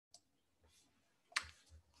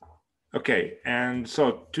Okay, and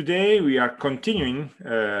so today we are continuing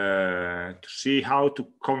to see how to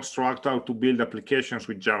construct, how to build applications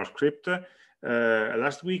with JavaScript.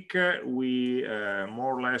 Last week we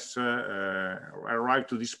more or less arrived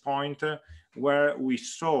to this point where we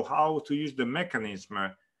saw how to use the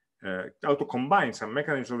mechanism, how to combine some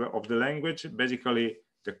mechanisms of the language, basically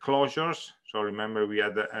the closures. So remember we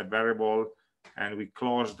had a variable and we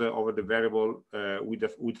closed over the variable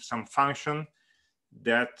with some function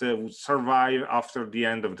that would survive after the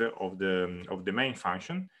end of the main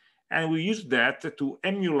function, and we use that to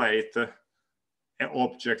emulate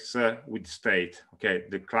objects with state. Okay,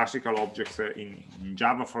 the classical objects in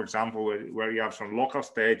Java, for example, where you have some local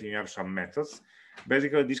state and you have some methods.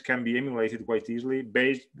 Basically, this can be emulated quite easily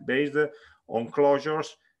based on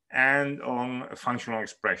closures and on functional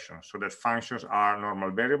expressions. So that functions are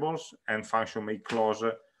normal variables, and function may close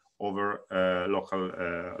over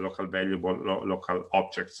local variable, local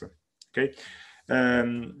objects. Okay,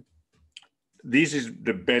 this is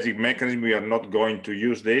the basic mechanism. We are not going to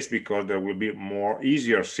use this because there will be more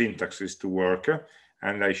easier syntaxes to work,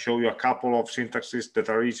 and I show you a couple of syntaxes that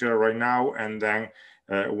are easier right now, and then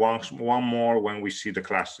one more when we see the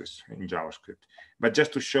classes in JavaScript. But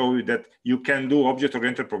just to show you that you can do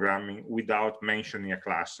object-oriented programming without mentioning a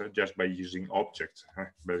class, just by using objects.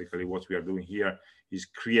 Basically what we are doing here is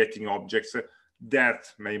creating objects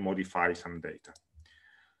that may modify some data.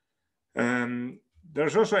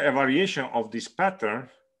 There's also a variation of this pattern.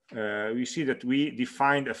 We see that we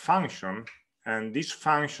defined a function, and this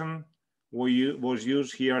function was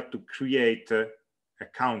used here to create a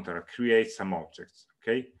counter, create some objects.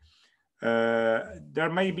 Okay, there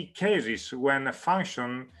may be cases when a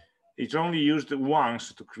function is only used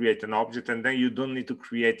once to create an object, and then you don't need to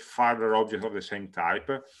create further objects of the same type.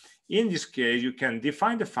 In this case, you can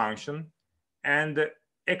define the function and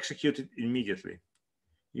execute it immediately.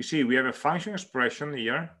 You see, we have a function expression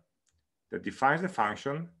here that defines the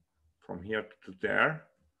function from here to there.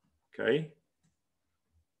 Okay,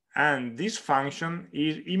 and this function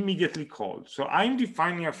is immediately called. So I'm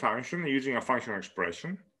defining a function using a function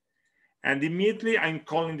expression, and immediately I'm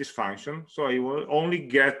calling this function. So I will only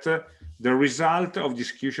get the result of the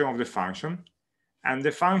execution of the function, and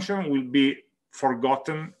the function will be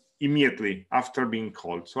forgotten immediately after being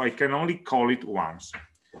called. So I can only call it once.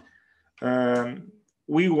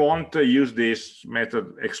 We won't use this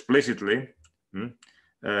method explicitly,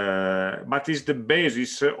 but it's the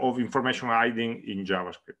basis of information hiding in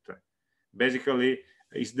JavaScript. Basically,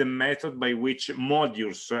 it's the method by which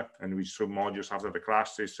modules, and we saw modules after the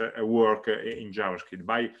classes, work in JavaScript,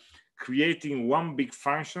 by creating one big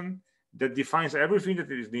function that defines everything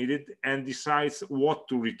that is needed and decides what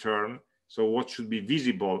to return, so what should be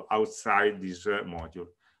visible outside this module.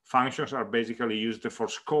 Functions are basically used for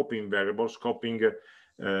scoping variables, scoping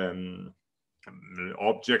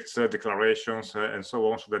objects, declarations, and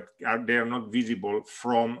so on, so that they are not visible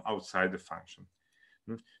from outside the function.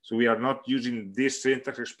 So we are not using this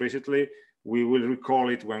syntax explicitly. We will recall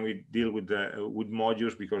it when we deal with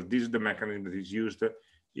modules, because this is the mechanism that is used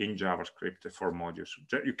in JavaScript for modules.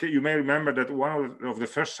 You may remember that one of the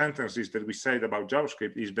first sentences that we said about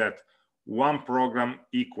JavaScript is that one program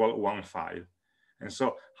equals one file. And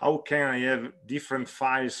so how can I have different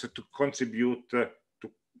files to contribute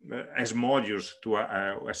as modules to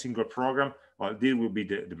a single program? Well, this will be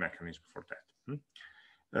the mechanism for that.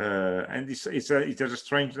 And it has a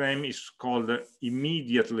strange name. It's called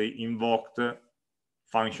immediately invoked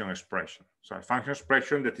function expression. So a function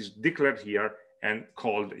expression that is declared here and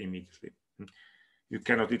called immediately. You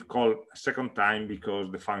cannot hit call a second time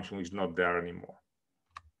because the function is not there anymore.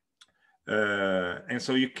 And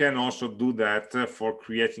so you can also do that for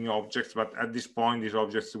creating objects, but at this point these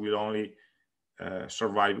objects will only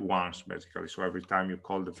survive once, basically. So every time you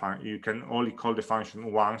call the function, you can only call the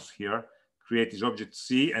function once here, create this object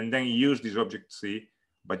C, and then use this object C,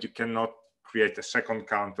 but you cannot create a second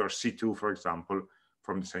counter C2, for example,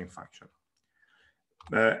 from the same function.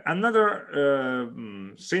 Another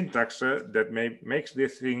syntax that makes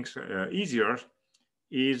these things easier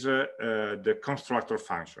is the constructor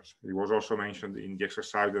functions. It was also mentioned in the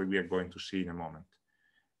exercise that we are going to see in a moment.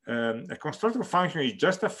 A constructor function is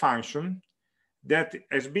just a function that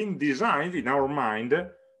has been designed in our mind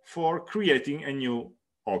for creating a new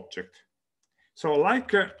object. So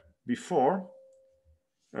like before,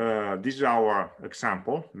 this is our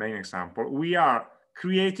example, main example. We are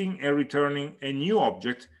creating and returning a new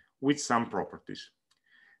object with some properties.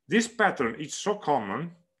 This pattern is so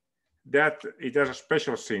common that it has a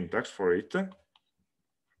special syntax for it,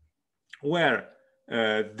 where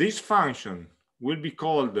this function will be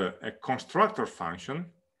called a constructor function,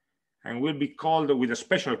 and will be called with a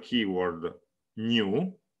special keyword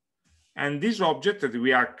new, and this object that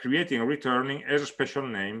we are creating and returning has a special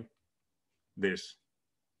name, this.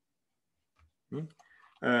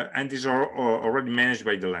 And these are already managed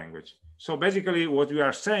by the language. So basically what we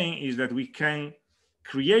are saying is that we can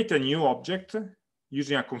create a new object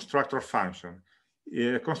using a constructor function.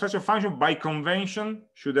 A constructor function by convention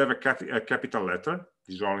should have a capital letter.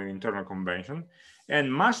 This is only an internal convention,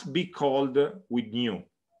 and must be called with new.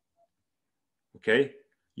 Okay,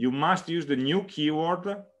 you must use the new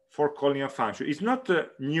keyword for calling a function. It's not a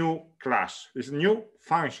new class, it's a new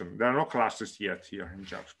function. There are no classes yet here in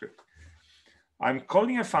JavaScript. I'm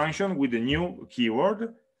calling a function with a new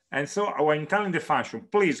keyword, and so when telling the function,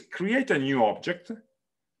 please create a new object,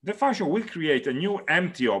 the function will create a new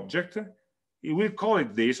empty object. It will call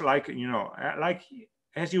it this, like, you know, like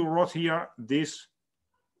as you wrote here, this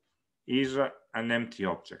is an empty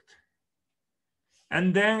object.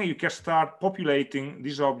 And then you can start populating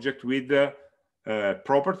this object with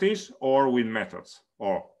properties or with methods,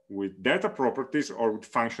 or with data properties or with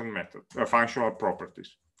functional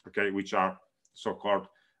properties, okay, which are so-called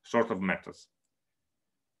sort of methods.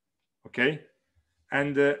 Okay,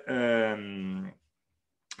 and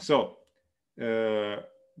so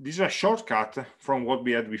this is a shortcut from what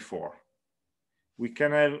we had before. We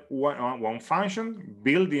can have one function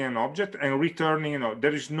building an object and returning, you know,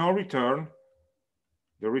 there is no return.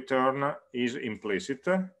 The return is implicit.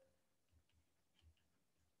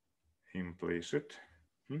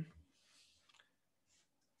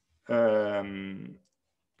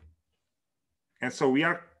 And so we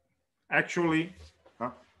are actually,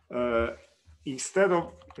 instead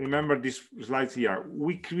of, remember this slides here,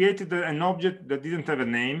 we created an object that didn't have a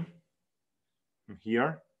name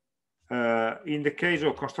here. In the case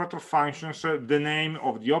of constructor functions, the name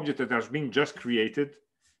of the object that has been just created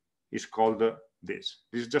is called this.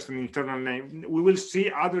 This is just an internal name. We will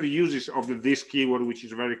see other uses of the this keyword, which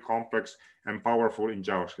is very complex and powerful in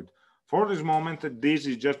JavaScript. For this moment, this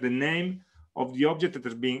is just the name of the object that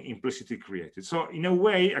has been implicitly created. So in a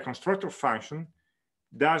way, a constructor function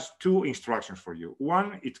does two instructions for you.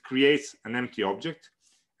 One, it creates an empty object,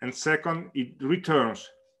 and second, it returns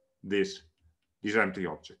this empty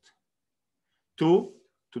object to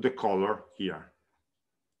the caller here.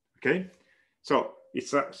 Okay, so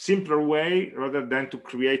it's a simpler way rather than to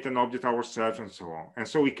create an object ourselves and so on. And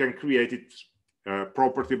so we can create it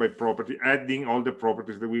property by property, adding all the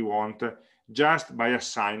properties that we want just by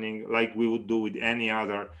assigning, like we would do with any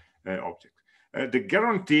other object. The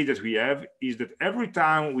guarantee that we have is that every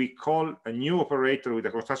time we call a new operator with a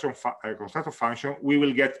constructor function, we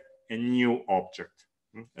will get a new object,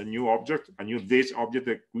 a new this object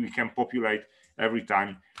that we can populate every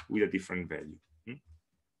time with a different value.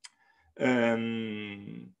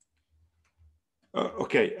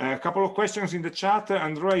 Okay, a couple of questions in the chat.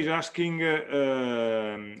 Andrea is asking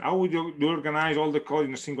how would you organize all the code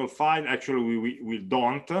in a single file? Actually, we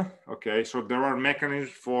don't. Okay, so there are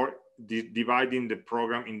mechanisms for dividing the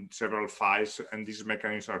program in several files, and these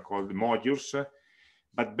mechanisms are called modules.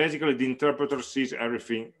 But basically, the interpreter sees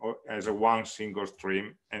everything as a one single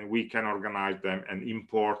stream, and we can organize them and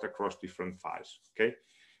import across different files. Okay.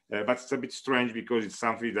 But it's a bit strange because it's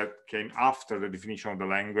something that came after the definition of the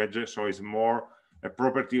language, so it's more a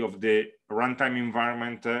property of the runtime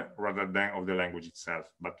environment rather than of the language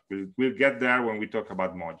itself. But we'll get there when we talk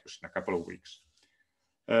about modules in a couple of weeks.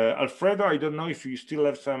 Alfredo, I don't know if you still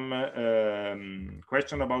have some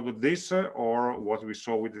question about this or what we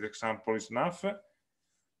saw with the example is enough,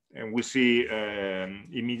 and we'll see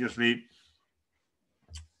immediately.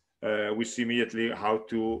 We see immediately how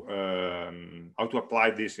to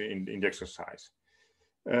apply this in the exercise.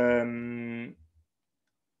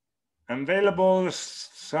 Available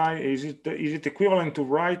side, is it equivalent to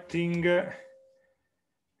writing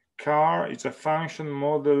car? It's a function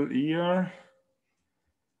model here.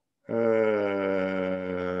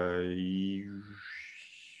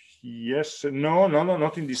 Yes, no,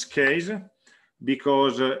 not in this case,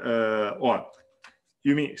 because well,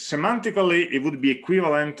 you mean semantically it would be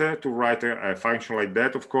equivalent to write a function like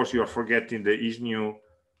that. Of course, you are forgetting the isNew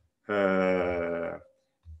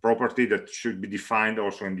property that should be defined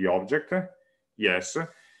also in the object. Yes.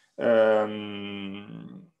 The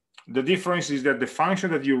difference is that the function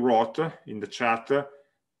that you wrote in the chat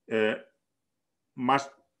must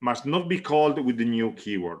not be called with the new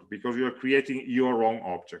keyword, because you are creating your own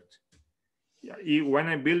object. When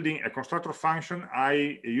I'm building a constructor function,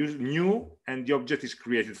 I use new and the object is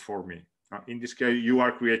created for me. In this case, you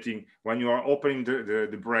are creating, when you are opening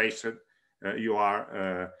the brace, you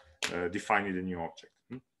are defining the new object.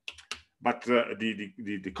 but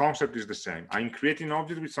the concept is the same. I'm creating an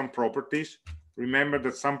object with some properties. Remember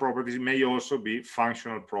that some properties may also be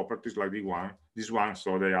functional properties like this one,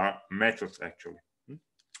 so they are methods actually.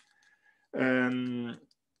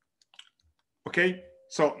 Okay,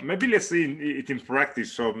 so maybe let's see it in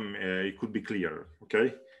practice so it could be clearer.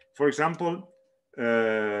 Okay, for example,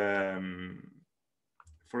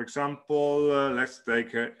 let's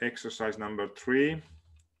take exercise number 3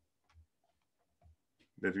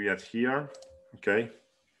 that we had here. Okay,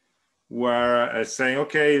 where saying,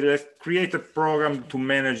 okay, let's create a program to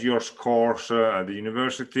manage your scores at the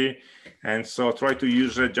university, and so try to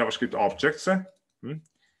use JavaScript objects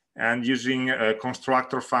and using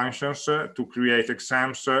constructor functions to create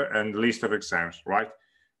exams and list of exams, right?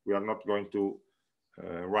 We are not going to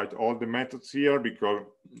write all the methods here because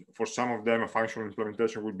for some of them a functional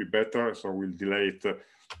implementation would be better, so we'll delay it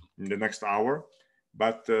in the next hour.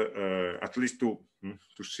 But at least to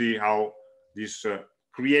see how this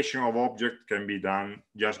creation of object can be done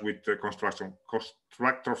just with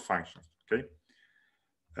constructor functions. Okay,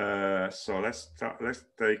 so let's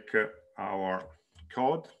take our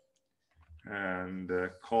code and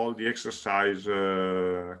call the exercise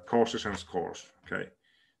courses and scores. Okay,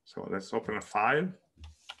 so let's open a file,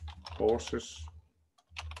 courses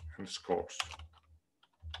and scores.js.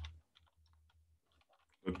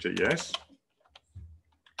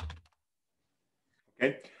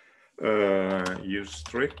 Okay, use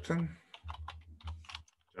strict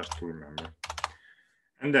just to remember,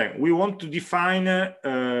 and then we want to define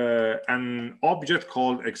an object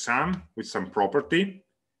called exam with some property.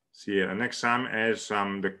 See, an exam has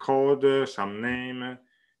the code, some name,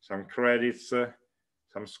 some credits,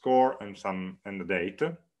 some score, and the date.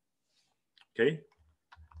 Okay,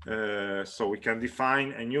 so we can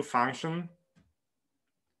define a new function,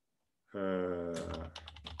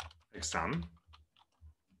 exam,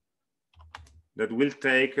 that will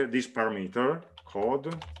take this parameter,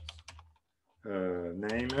 code,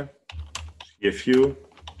 name, CFU,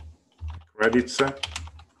 credits,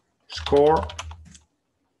 score,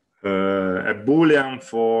 a boolean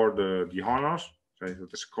for the honors. So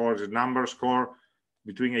the score is a number score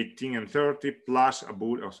between 18 and 30 plus a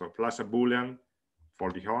boolean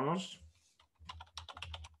for the honors,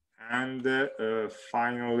 and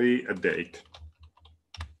finally a date,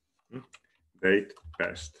 date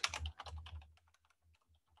passed,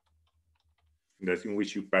 that in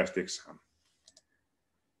which you pass the exam.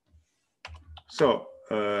 So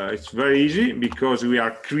it's very easy because we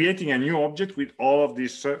are creating a new object with all of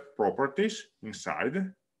these properties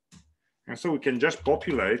inside, and so we can just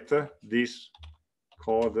populate this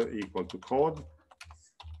code equal to code,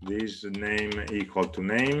 this name equal to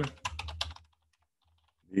name,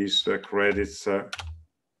 these credits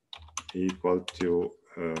equal to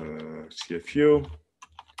CFU,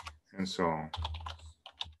 and so on.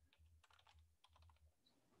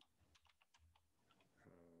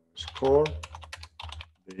 Score,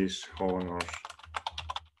 this honors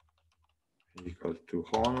equal to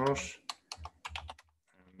honors,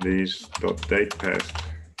 and this dot date passed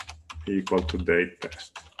equal to date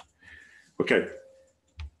passed. Okay,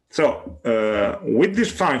 so with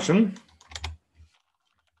this function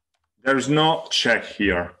there is no check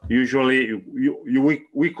here. Usually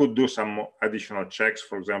we could do some additional checks.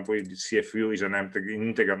 For example, if the CFU is an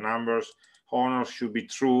integer numbers, honors should be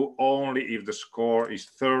true only if the score is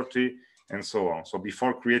 30, and so on. So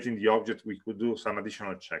before creating the object, we could do some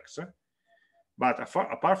additional checks. But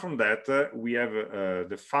apart from that, we have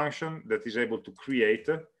the function that is able to create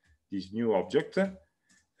this new object,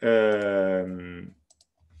 and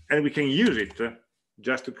we can use it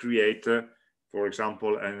just to create, for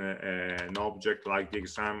example, an object like the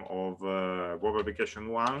exam of web application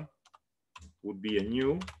 1 would be a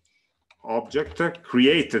new object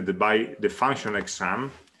created by the function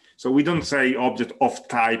exam. So we don't say object of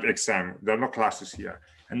type exam. There are no classes here.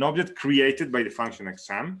 An object created by the function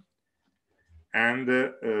exam, and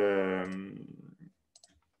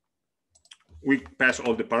we pass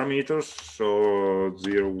all the parameters. So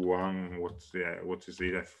 0, 1. What is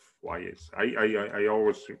the F? Why is I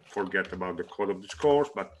always forget about the code of this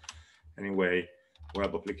course, but anyway,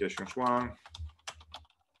 web applications 1.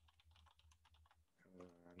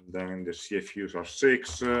 Then the CFUs are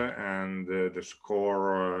 6, and the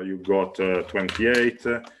score you got 28,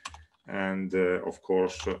 and of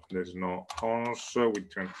course there's no honors with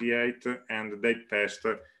 28, and the date passed.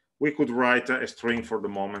 We could write a string for the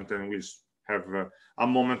moment, and we'll have a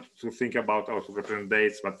moment to think about how to represent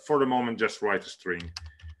dates, but for the moment just write a string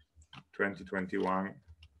 2021,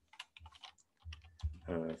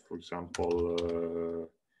 for example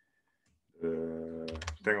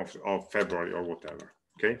 10th of February or whatever.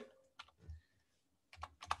 Okay,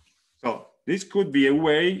 This could be a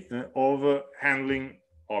way of handling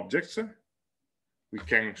objects. We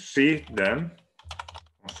can see them,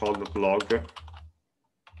 console.log, the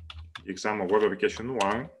exam of web application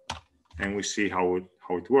 1, and we see how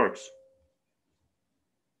it works.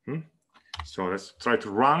 So let's try to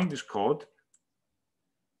run this code.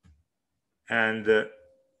 And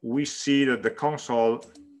we see that the console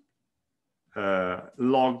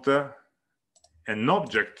logged an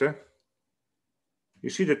object. You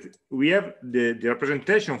see that we have the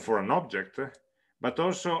representation for an object, but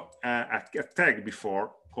also a tag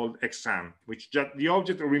before called exam, which just the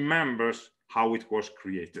object remembers how it was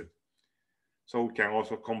created. So we can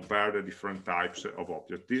also compare the different types of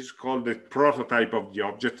objects. This is called the prototype of the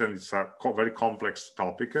object, and it's a very complex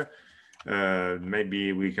topic.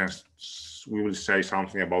 Maybe we will say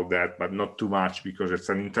something about that, but not too much, because it's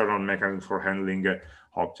an internal mechanism for handling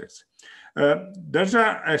objects. There's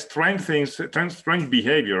a strange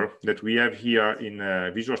behavior that we have here in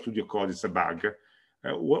Visual Studio Code. It's a bug.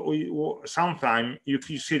 Sometimes you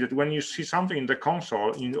see that when you see something in the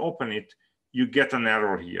console, you open it, you get an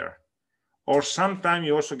error here. Or sometimes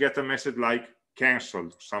you also get a message like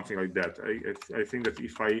canceled, something like that. I think that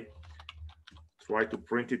if I try to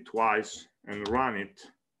print it twice and run it,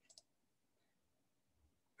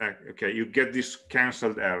 okay, you get this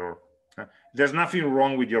canceled error. There's nothing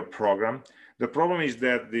wrong with your program. The problem is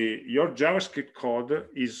that your JavaScript code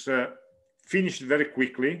is finished very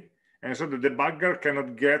quickly, and so the debugger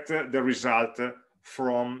cannot get the result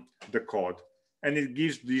from the code, and it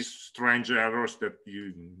gives these strange errors that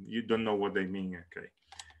you don't know what they mean. Okay,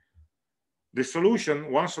 the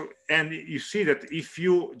solution, and you see that if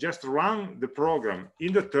you just run the program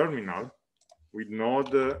in the terminal with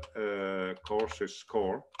node courses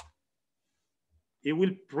score, it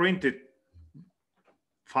will print it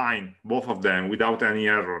fine, both of them, without any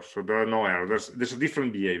errors. So there are no errors. There's a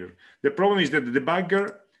different behavior. The problem is that the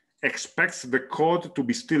debugger expects the code to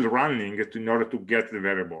be still running in order to get the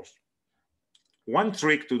variables. One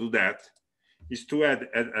trick to do that is to add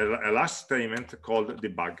a last statement called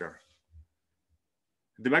debugger.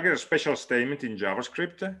 Debugger is a special statement in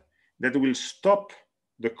JavaScript that will stop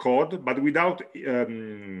the code, but without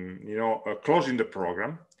closing the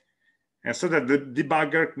program, and so that the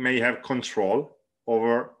debugger may have control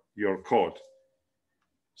over your code.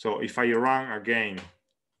 So if I run again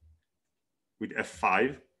with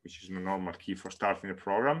F5, which is the normal key for starting the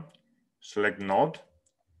program, select node,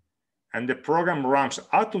 and the program runs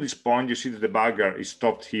out to this point, you see the debugger is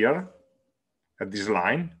stopped here at this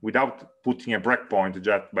line without putting a breakpoint.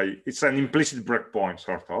 It's an implicit breakpoint,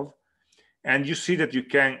 sort of. And you see that you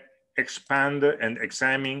can expand and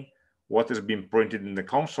examine what has been printed in the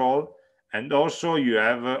console. And also you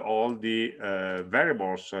have all the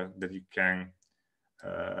variables that you can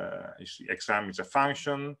exam is a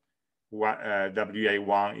function,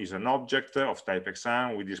 WA1 is an object of type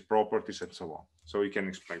exam with these properties and so on. So you can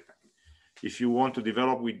explain that. If you want to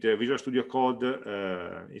develop with Visual Studio Code,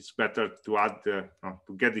 it's better to add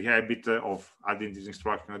to get the habit of adding this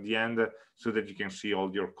instruction at the end, so that you can see all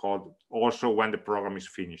your code also when the program is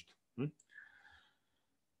finished.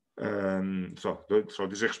 So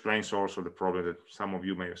this explains also the problem that some of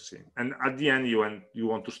you may have seen. And at the end, you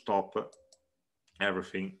want to stop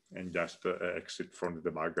everything and just exit from the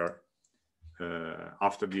debugger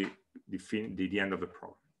after the end of the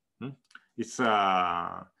program. It's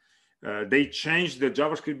they changed the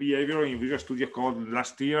JavaScript behavior in Visual Studio Code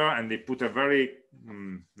last year, and they put a very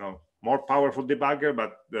more powerful debugger,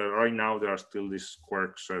 but right now there are still these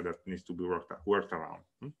quirks that needs to be worked around.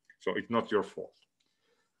 So it's not your fault.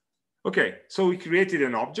 Okay, so we created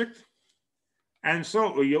an object, and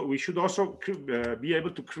so we should also be able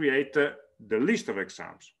to create the list of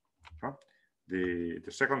exams. The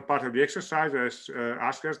second part of the exercise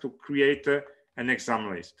asks us to create an exam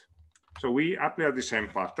list. So we apply the same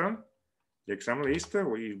pattern. The exam list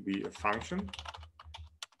will be a function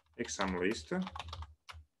exam list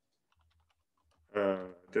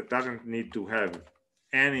that doesn't need to have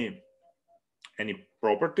any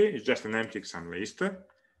property. It's just an empty exam list.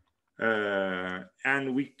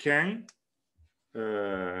 And we can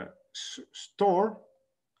store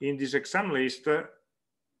in this exam list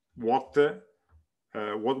what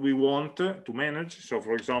we want to manage. So,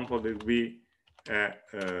 for example, there will be the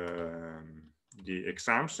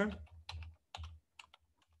exams.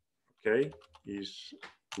 Okay,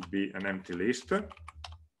 could be an empty list.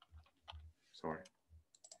 Sorry.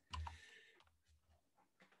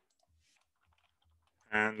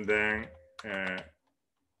 And then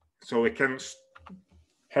so we can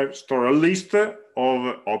store a list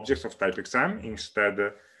of objects of type exam instead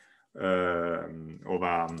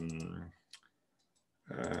of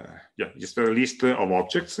yeah, just a list of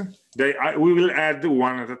objects. We will add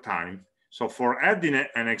one at a time. So for adding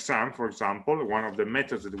an exam, for example, one of the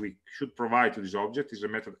methods that we should provide to this object is a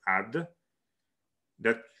method add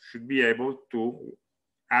that should be able to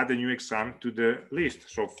add a new exam to the list.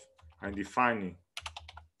 So I'm defining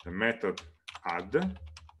the method add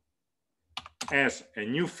as a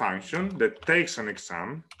new function that takes an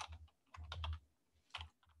exam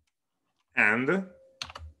and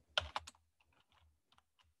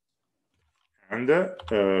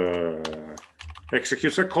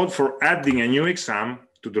executes a code for adding a new exam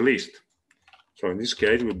to the list. So in this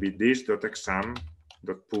case, it will be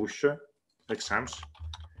this.exam.push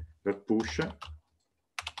exams.push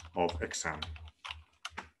of exam.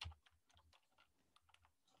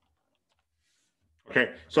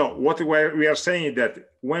 Okay, so what we are saying is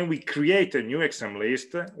that when we create a new exam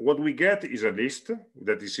list, what we get is a list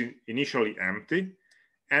that is initially empty,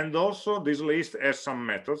 and also this list has some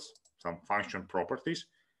methods, some function properties.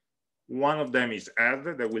 One of them is add,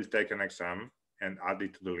 that will take an exam and add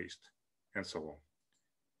it to the list, and so on.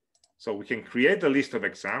 So we can create a list of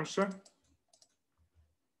exams.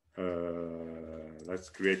 Let's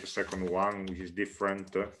create a second one, which is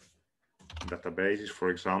different. Databases, for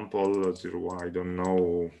example, I don't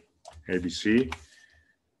know, ABC,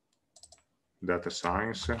 data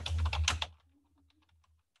science,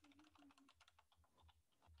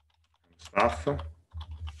 stuff.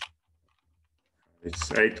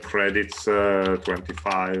 It's 8 credits,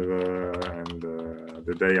 25, and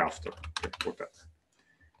the day after. Okay, put that.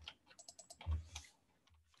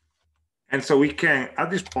 And so we can, at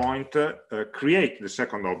this point, create the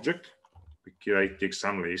second object. We create the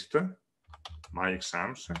exam list. My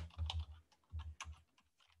exams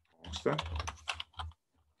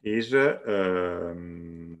is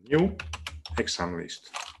new exam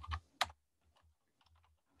list,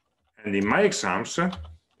 and in my exams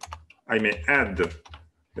I may add the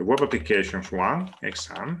web applications one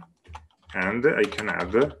exam, and I can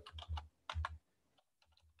add the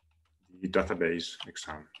database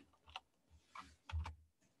exam.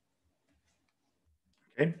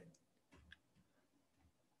 Okay.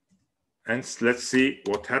 And let's see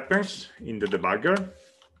what happens in the debugger.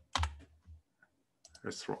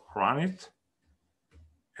 Let's run it.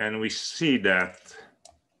 And we see that,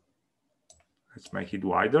 let's make it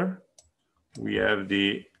wider. We have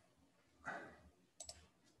the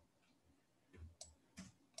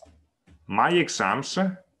my exams,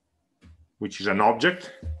 which is an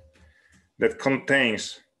object that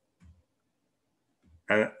contains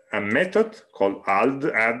a method called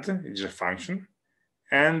add, it is a function,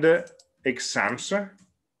 and exams,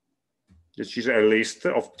 which is a list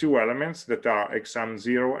of two elements that are exam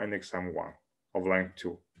 0 and exam 1 of length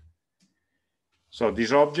 2. So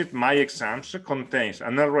this object, my exams, contains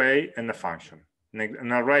an array and a function,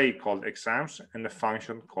 an array called exams and a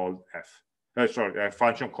function called a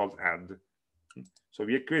function called add. So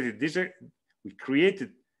we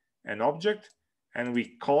created an object and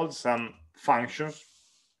we called some functions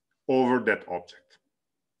over that object.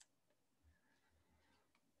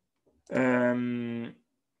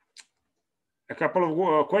 A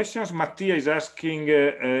couple of questions. Mattia is asking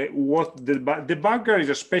what the debugger is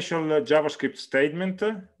a special JavaScript statement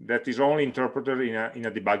that is only interpreted in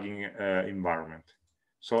a debugging environment.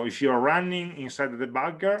 So if you are running inside the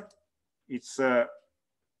debugger, it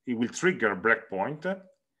will trigger a breakpoint.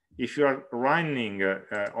 If you are running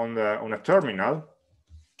on a terminal,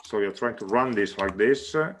 so you're trying to run this like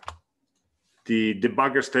this, the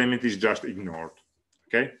debugger statement is just ignored.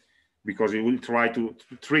 Okay. Because it will try to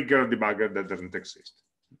trigger a debugger that doesn't exist.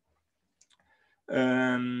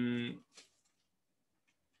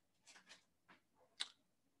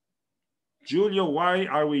 Giulio, why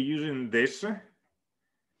are we using this?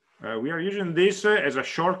 We are using this as a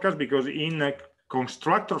shortcut because in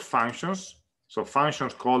constructor functions, so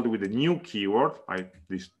functions called with a new keyword, like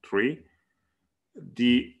these three,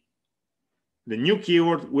 the new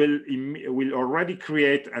keyword will already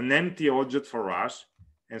create an empty object for us.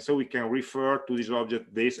 And so we can refer to this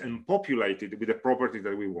object this and populate it with the property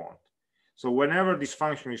that we want. So whenever this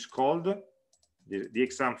function is called, the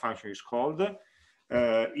exam function is called,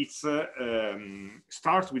 it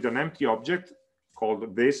starts with an empty object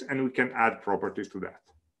called this, and we can add properties to that.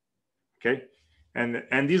 Okay,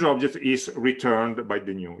 and this object is returned by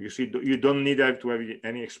the new. You see, you don't need to have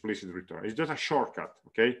any explicit return. It's just a shortcut.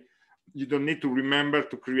 Okay, you don't need to remember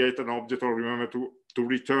to create an object or remember to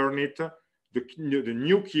return it. The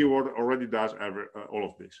new keyword already does all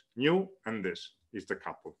of this. New and this is the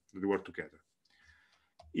couple that work together.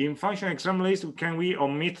 In function exam list, can we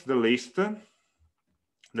omit the list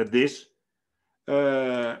that this?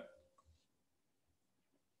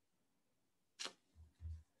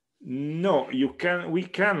 No, we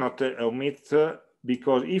cannot omit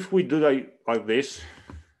because if we do like this,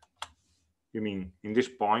 you mean in this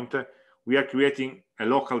point, we are creating a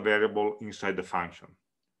local variable inside the function.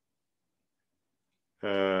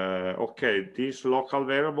 Okay, this local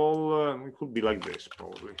variable it could be like this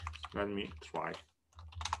probably. Let me try.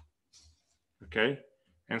 Okay,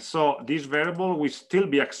 and so this variable will still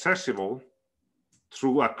be accessible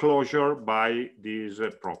through a closure by these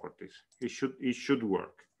properties. It should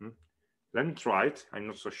work. Let me try it. I'm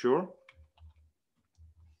not so sure.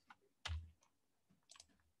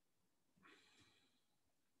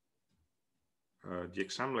 The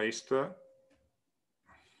exam list.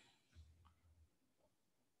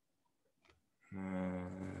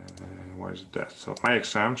 Where is that? So my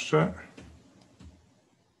exams.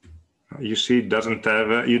 You see, it doesn't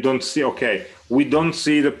have. You don't see. Okay, we don't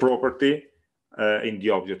see the property in the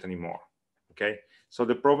object anymore. Okay, so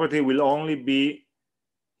the property will only be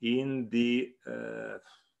in the.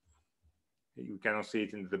 You cannot see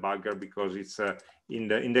it in the debugger because it's in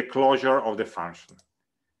the closure of the function.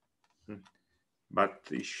 But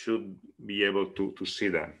it should be able to see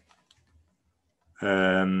them.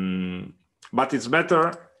 But it's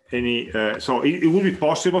better so it will be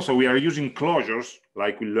possible. So we are using closures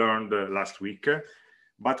like we learned last week,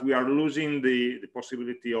 but we are losing the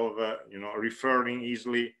possibility of referring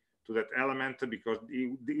easily to that element because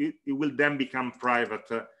it will then become private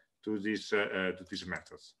to these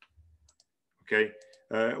methods. Okay.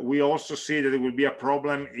 We also see that there will be a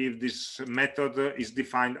problem if this method is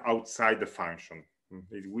defined outside the function.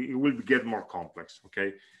 It will get more complex.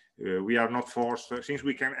 Okay. We are not forced, since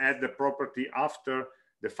we can add the property after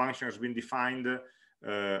the function has been defined,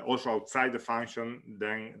 also outside the function,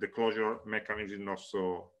 then the closure mechanism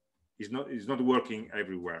is not working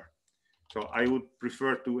everywhere. So I would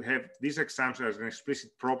prefer to have this example as an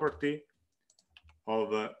explicit property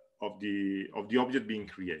of the object being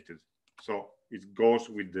created. So it goes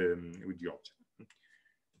with the object.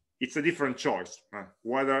 It's a different choice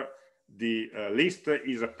whether the list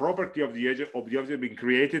is a property of the object being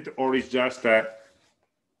created, or is just a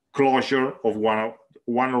closure of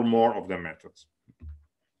one or more of the methods.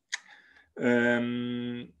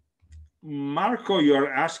 Marco,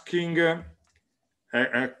 you're asking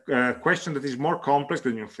a question that is more complex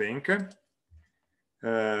than you think, and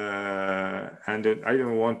I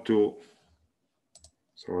don't want to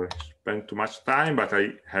spend too much time, but I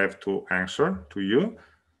have to answer to you.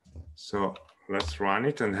 So let's run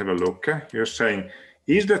it and have a look. You're saying,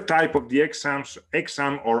 is the type of the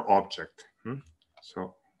exam or object?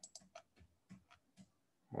 So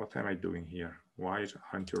what am I doing here? Why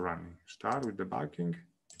aren't you running? Start with debugging.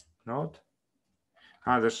 Not.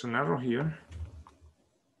 There's an error here.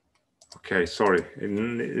 Okay, sorry.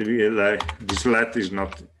 This let is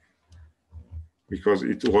not, because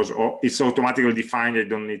it's automatically defined. I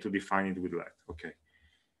don't need to define it with let. Okay.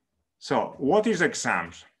 So what is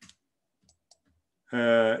exams?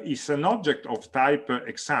 Is an object of type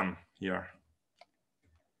exam here.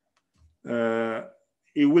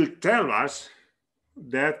 It will tell us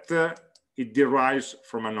that it derives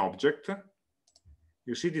from an object.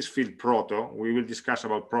 You see this field proto. We will discuss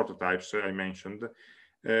about prototypes I mentioned.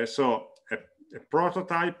 So a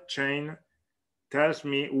prototype chain tells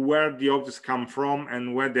me where the objects come from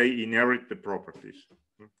and where they inherit the properties.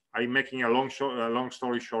 I'm making a long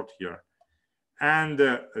story short here. And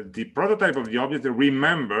the prototype of the object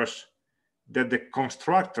remembers that the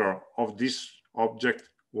constructor of this object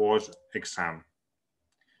was exam.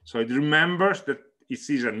 So it remembers that it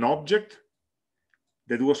is an object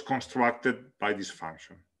that was constructed by this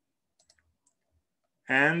function.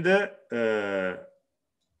 And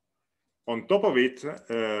on top of it,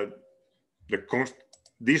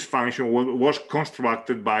 this function was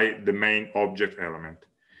constructed by the main object element.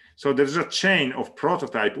 So there's a chain of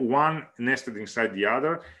prototype, one nested inside the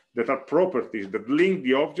other, that are properties that link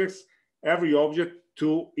the objects, every object,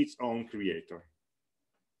 to its own creator.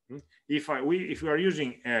 If we are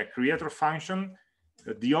using a creator function,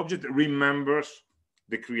 the object remembers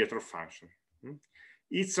the creator function.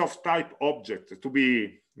 It's of type object. To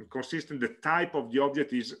be consistent, the type of the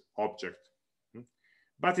object is object,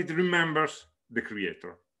 but it remembers the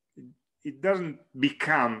creator. It doesn't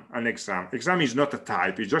become an exam. Exam is not a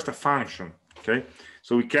type, it's just a function. Okay,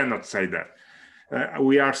 so we cannot say that.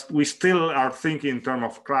 We still are thinking in terms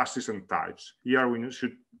of classes and types. Here we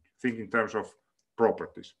should think in terms of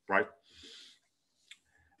properties, right?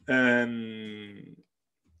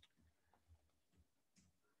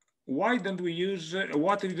 Why don't we use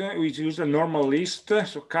we use a normal list?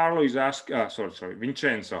 So Carlo is asking, sorry,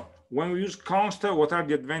 Vincenzo. When we use const, what are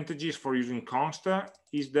the advantages for using const?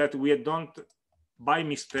 Is that we don't by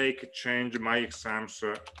mistake change my exams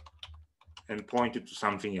and point it to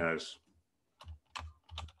something else.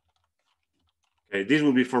 Okay, this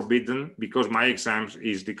will be forbidden because my exams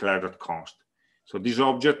is declared at const. So this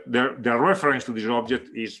object, the reference to this object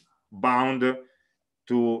is bound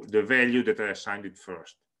to the value that I assigned it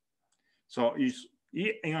first. So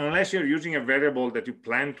unless you're using a variable that you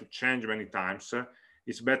plan to change many times,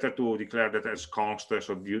 it's better to declare that as const,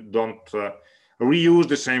 so you don't reuse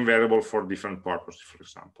the same variable for different purposes, for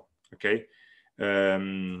example. Okay.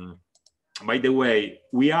 By the way,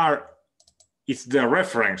 it's the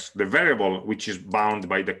reference, the variable, which is bound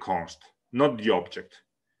by the const, not the object.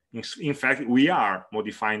 In fact, we are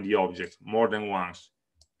modifying the object more than once,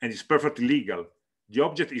 and it's perfectly legal. The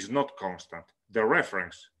object is not constant. The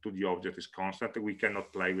reference to the object is constant. We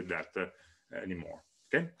cannot play with that anymore.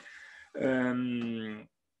 Okay.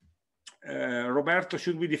 Roberto,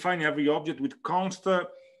 should we define every object with const?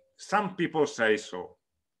 Some people say so.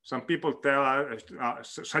 Some people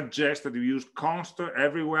suggest that we use const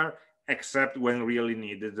everywhere except when really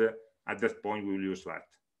needed. At that point, we will use that.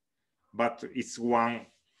 But it's one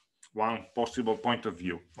possible point of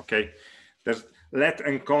view. Okay, there's let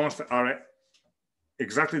and const are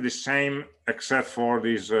exactly the same except for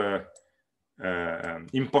this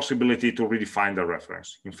impossibility to redefine the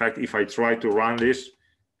reference. In fact, if I try to run this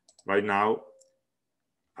right now,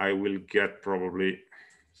 I will get probably,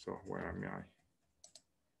 so where am I?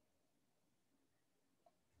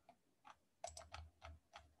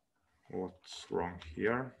 What's wrong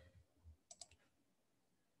here?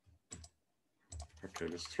 Okay,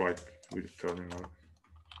 let's try it with the terminal.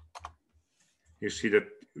 You see that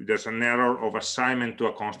there's an error of assignment to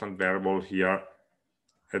a constant variable here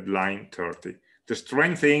at line 30. The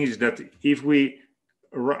strange thing is that if we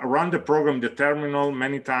run the program in the terminal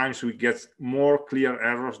many times, we get more clear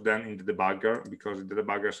errors than in the debugger, because in the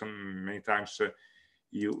debugger many times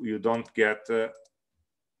you don't get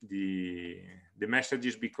the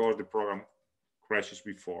messages because the program crashes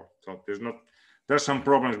before. So there's some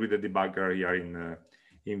problems with the debugger here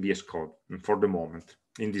in VS Code for the moment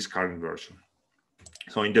in this current version.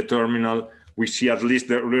 So in the terminal, we see at least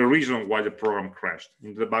the reason why the program crashed.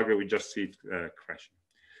 In the debugger, we just see it crashing.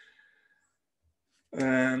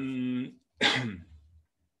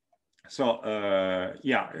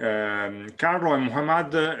 Carlo and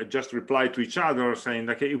Muhammad just replied to each other saying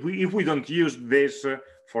that if we don't use this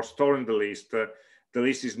for storing the list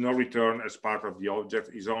is not returned as part of the object,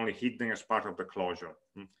 is only hidden as part of the closure.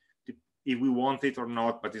 If we want it or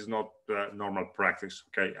not, but it's not normal practice,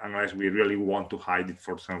 okay, unless we really want to hide it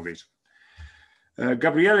for some reason.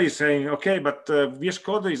 Gabriele is saying, okay, but VS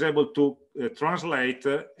Code is able to translate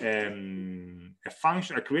a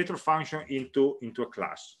creator function into a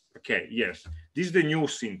class. Okay, yes, this is the new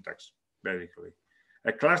syntax, basically.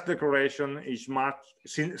 A class declaration is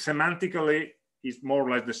semantically is more or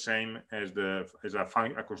less the same as a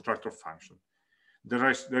constructor function. There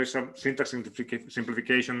is some syntax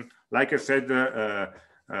simplification. Like I said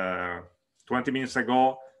 20 minutes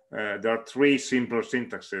ago, there are three simpler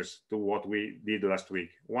syntaxes to what we did last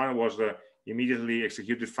week. One was the immediately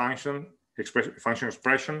executed function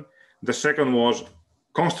expression. The second was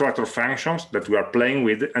constructor functions that we are playing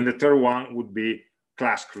with, and the third one would be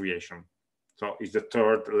class creation. So it's the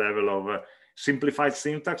third level of simplified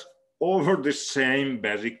syntax over the same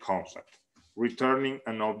basic concept, returning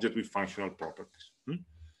an object with functional properties.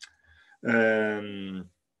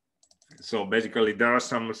 So basically, there are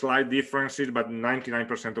some slight differences, but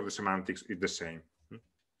 99% of the semantics is the same.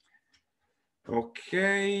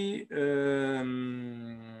 Okay.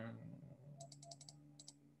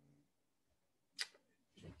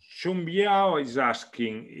 Chumbiao is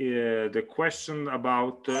asking the question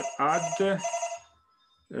about add.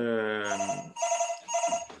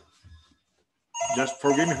 Just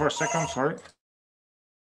forgive me for a second, sorry.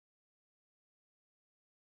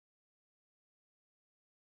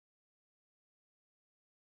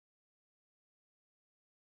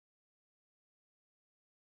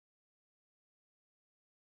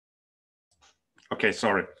 Okay,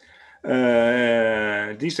 sorry.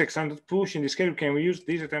 This extended push, in this case, can we use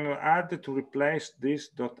this extended add to replace this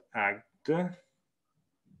dot add?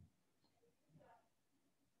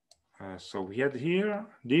 So we had here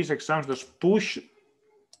this exam does push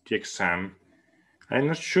the exam. I'm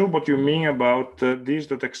not sure what you mean about this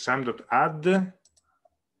dot exam dot add to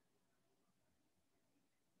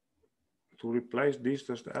replace this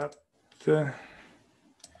dot add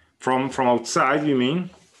from outside. You mean?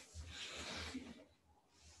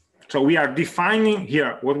 So we are defining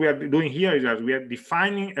here, what we are doing here is that we are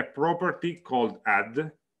defining a property called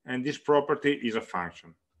add, and this property is a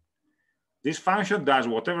function. This function does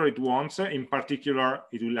whatever it wants. In particular,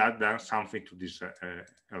 it will add something to this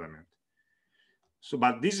element. So,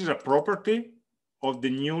 but this is a property of the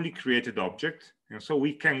newly created object. And so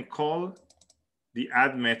we can call the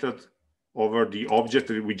add method over the object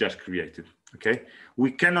that we just created. Okay,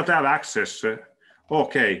 we cannot have access.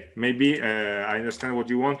 Okay, maybe I understand what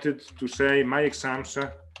you wanted to say. My exams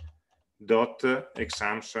dot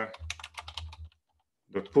exams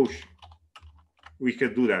dot push. We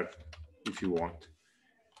can do that if you want.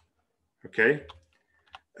 Okay,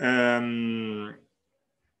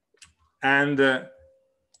 and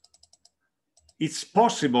it's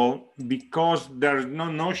possible because there's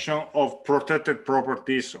no notion of protected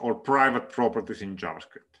properties or private properties in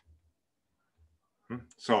JavaScript.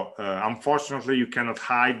 So unfortunately, you cannot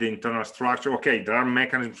hide the internal structure. Okay, there are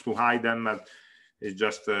mechanisms to hide them, but it's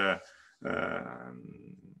just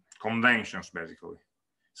conventions, basically.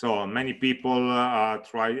 So many people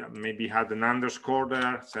maybe had an underscore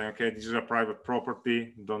there, saying, okay, this is a private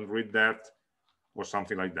property, don't read that, or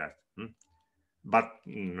something like that. But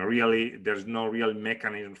really, there's no real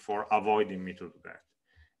mechanism for avoiding me to do that.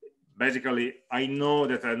 Basically, I know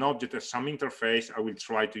that an object has some interface. I will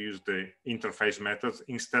try to use the interface methods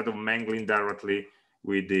instead of mangling directly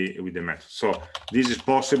with the method. So this is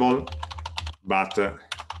possible, but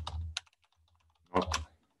not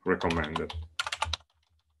recommended.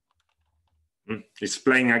 It's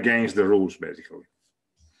playing against the rules, basically.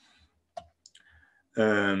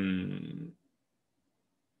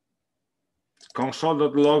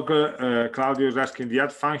 Console.log, Claudio is asking, the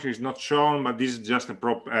add function is not shown, but this is just the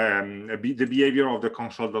behavior of the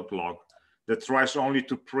console.log that tries only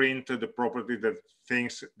to print the property that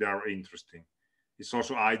thinks they are interesting. It's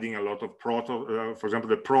also hiding a lot of proto. For example,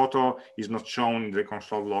 the proto is not shown in the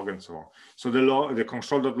console log and so on. So the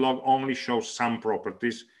console.log only shows some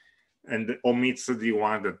properties and omits the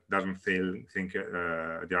one that doesn't think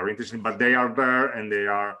they are interesting, but they are there and they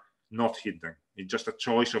are not hidden. It's just a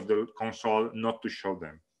choice of the console not to show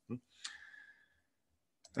them.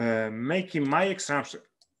 Making my exams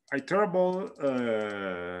iterable,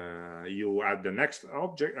 you add the next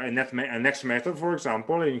object, a next method, for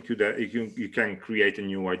example, and you can create a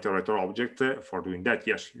new iterator object for doing that.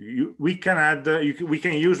 Yes, we can add, we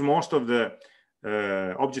can use most of the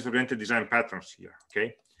object-oriented design patterns here,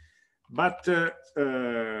 okay? But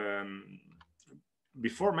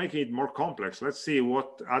before making it more complex, let's see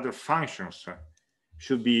what other functions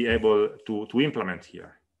should be able to implement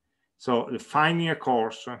here. So finding a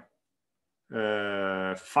course,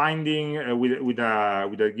 finding with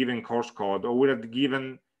a given course code or with a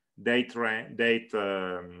given date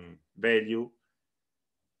value,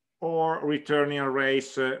 or returning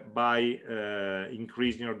arrays by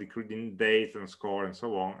increasing or decreasing date and score and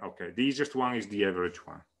so on. Okay, the easiest one is the average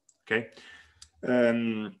one. Okay.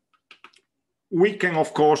 We can,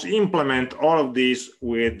 of course, implement all of these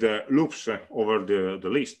with loops over the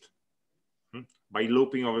list, by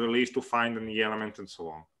looping over the list to find any element and so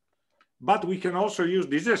on. But we can also use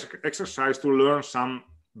this exercise to learn some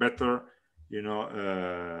better,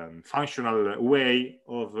 functional way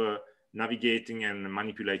of navigating and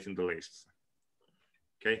manipulating the lists.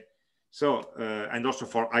 Okay. So, and also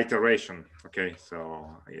for iteration. Okay. So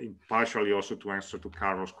partially also to answer to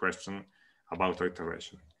Carlos' question about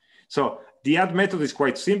iteration. So the add method is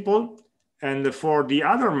quite simple. And for the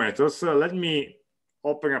other methods, let me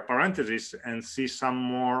open a parenthesis and see some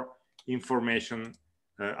more information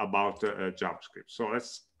about JavaScript. So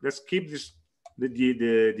let's keep this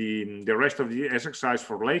the rest of the exercise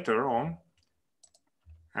for later on.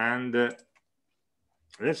 And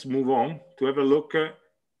let's move on to have a look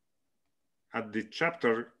at the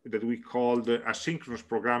chapter that we called asynchronous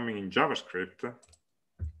programming in JavaScript,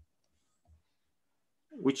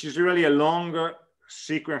 which is really a long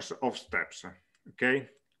sequence of steps. Okay,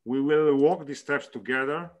 we will walk these steps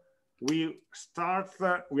together. We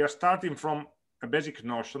are starting from a basic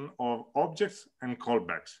notion of objects and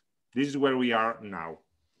callbacks. This is where we are now.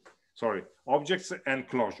 Sorry, objects and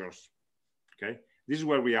closures. Okay, this is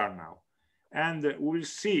where we are now. And we'll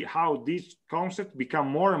see how these concepts become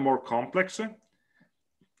more and more complex.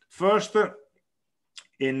 First, by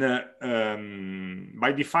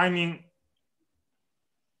defining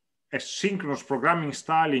a synchronous programming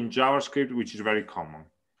style in JavaScript, which is very common.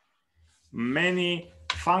 Many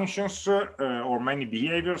functions or many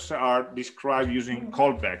behaviors are described using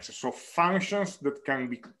callbacks. So functions that can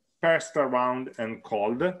be passed around and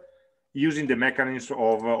called using the mechanism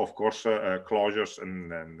of course, closures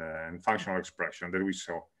and functional expression that we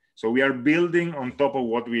saw. So we are building on top of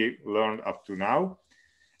what we learned up to now.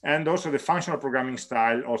 And also the functional programming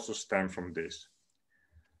style also stems from this.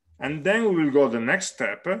 And then we will go the next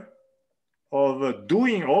step of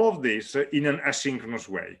doing all of this in an asynchronous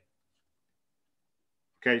way.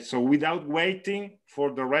 Okay, so without waiting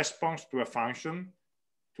for the response to a function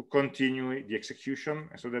to continue the execution,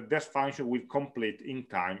 so that that function will complete in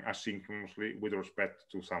time asynchronously with respect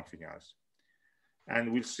to something else.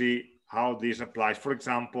 And we'll see how this applies. For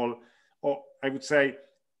example, or I would say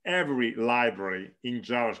every library in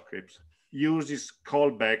JavaScript uses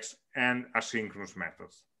callbacks and asynchronous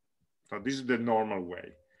methods. So this is the normal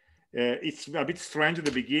way. It's a bit strange at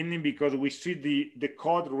the beginning because we see the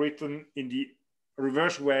code written in the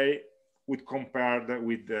reverse way with compared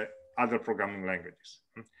with the other programming languages.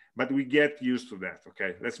 But we get used to that.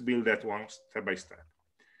 Okay, let's build that one step by step.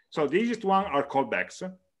 So the easiest one are callbacks,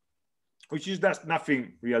 which is just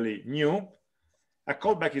nothing really new. A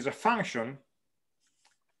callback is a function.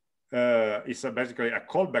 It's basically a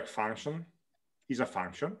callback function is a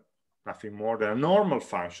function, nothing more than a normal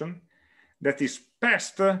function that is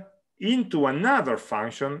passed into another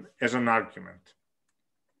function as an argument.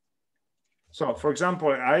 So, for example,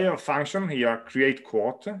 I have a function here, create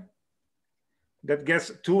quote, that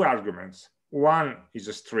gets two arguments. One is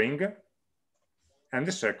a string, and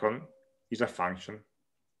the second is a function.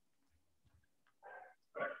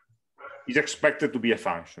 It's expected to be a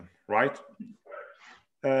function, right?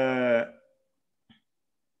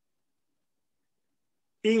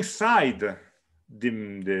 Inside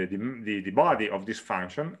the body of this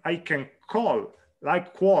function, I can call,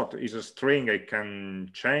 like quote is a string, I can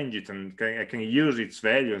change it and I can use its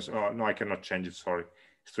values. Oh, no, I cannot change it, sorry.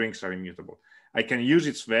 Strings are immutable. I can use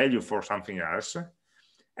its value for something else.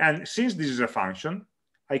 And since this is a function,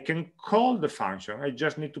 I can call the function. I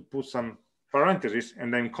just need to put some parentheses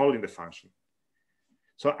and I'm calling the function.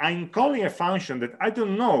 So I'm calling a function that I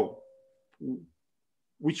don't know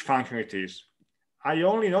which function it is. I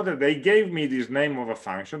only know that they gave me this name of a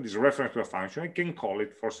function, this reference to a function. I can call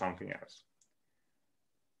it for something else.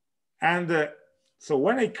 And so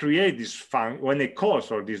when I create this function, when I call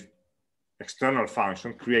this external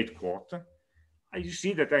function, create quote, I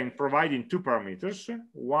see that I'm providing two parameters.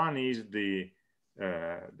 One is the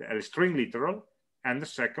string literal, and the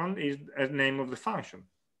second is the name of the function.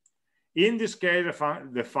 In this case,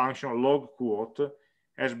 the function log quote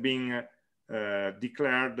has been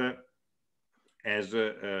declared as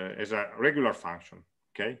a regular function,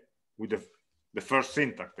 okay, with the first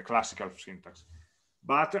syntax, the classical syntax.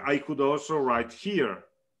 But I could also write here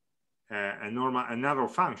a narrow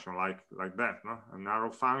function like that, no? A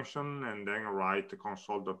narrow function, and then write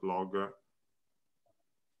console.log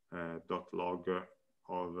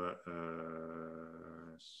of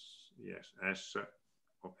yes, s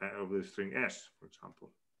of the string s, for example.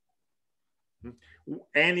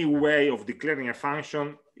 Any way of declaring a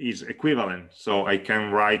function is equivalent. So I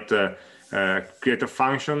can write, create a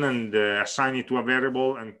function and assign it to a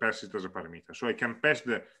variable and pass it as a parameter. So I can pass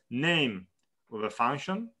the name of a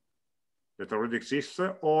function that already exists,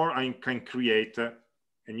 or I can create a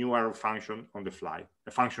new arrow function on the fly,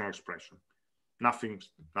 a functional expression. Nothing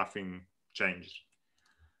changes.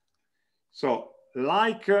 So,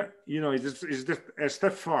 like, you know, it's just a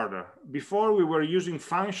step further. Before we were using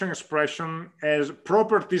function expression as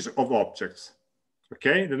properties of objects.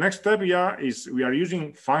 Okay, the next step here is we are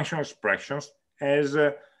using function expressions as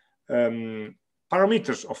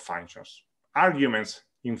parameters of functions, arguments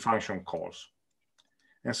in function calls.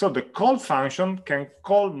 And so the call function can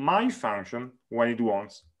call my function when it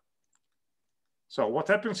wants. So what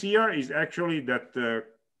happens here is actually that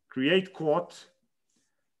create quote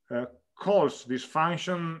calls this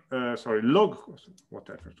function, log, what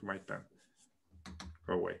happened to my pen?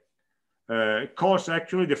 Go away. Calls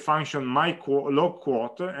actually the function log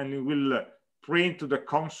quote, and it will print to the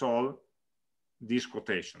console this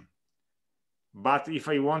quotation. But if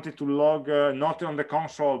I wanted to log not on the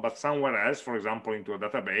console, but somewhere else, for example, into a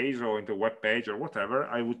database or into a web page or whatever,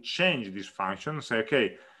 I would change this function, say,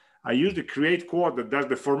 okay, I use the create quote that does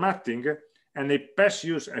the formatting, and I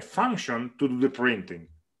use a function to do the printing.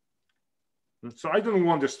 So I don't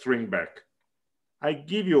want the string back. I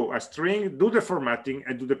give you a string, do the formatting,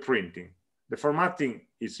 and do the printing. The formatting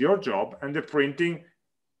is your job, and the printing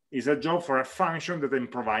is a job for a function that I'm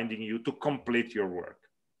providing you to complete your work.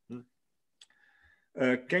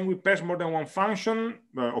 Can we pass more than one function?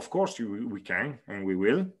 Of course we can, and we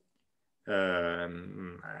will.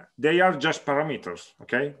 They are just parameters,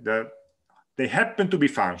 okay? They happen to be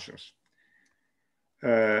functions.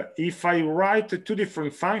 If I write two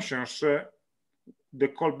different functions, the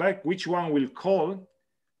callback, which one will call,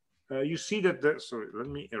 you see that, sorry, let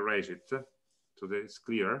me erase it so that it's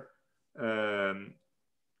clear.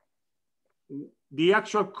 The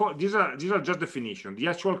actual code, these are just definitions. The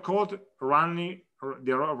actual code running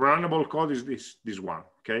runnable code is this one.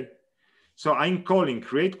 Okay, so I'm calling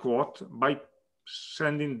create quote by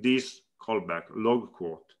sending this callback log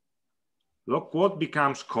quote. Log quote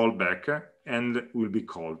becomes callback and will be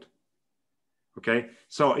called. Okay,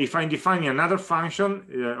 so if I'm defining another function,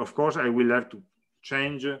 of course I will have to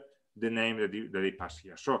change the name that I pass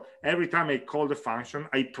here. So every time I call the function,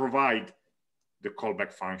 I provide the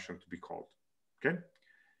callback function to be called. Okay,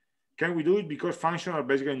 can we do it because functions are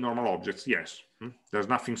basically normal objects? Yes. There's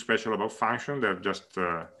nothing special about function. They're just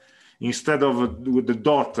instead of with the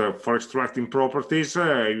dot for extracting properties,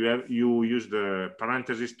 you use the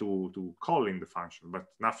parentheses to call in the function, but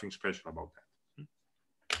nothing special about that.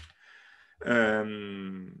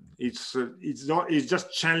 It's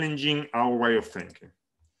just challenging our way of thinking.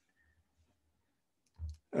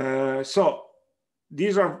 So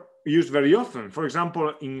these are used very often. For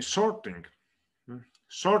example, in sorting.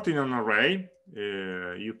 Sorting an array,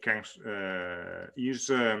 you can use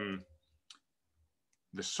the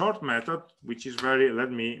sort method, which is very,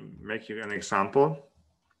 let me make you an example.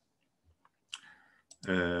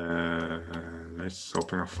 Let's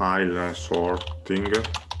open a file, sorting.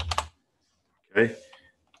 Okay,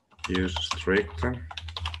 use strict.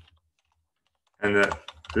 And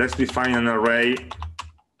let's define an array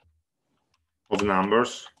of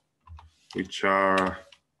numbers, which are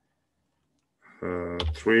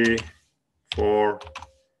 3, 4,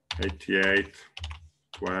 88,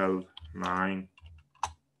 12, 9,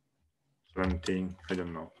 17, I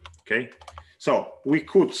don't know. Okay, so we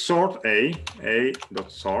could sort a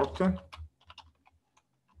dot sort,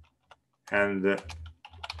 and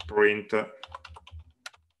print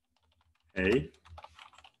a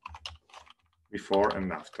before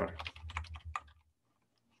and after.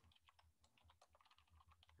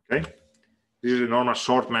 Okay, this is a normal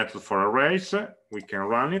sort method for arrays. We can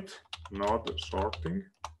run it, node sorting,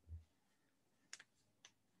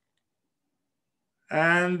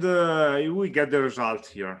 and we get the result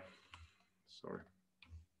here. Sorry,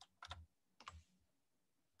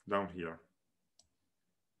 down here.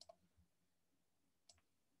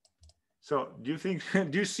 So do you think,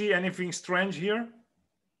 do you see anything strange here?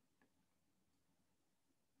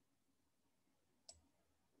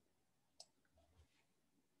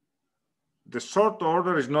 The sort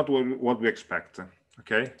order is not what we expect.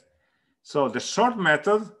 Okay, so the sort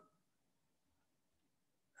method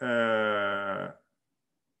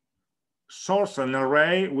sorts an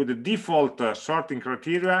array with the default sorting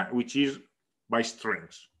criteria, which is by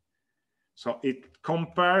strings. So it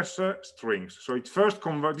compares strings. So it first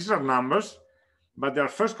converts, these are numbers, but they are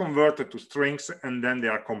first converted to strings and then they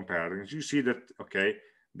are compared. And you see that, okay,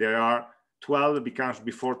 there are 12 becomes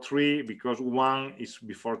before 3 because 1 is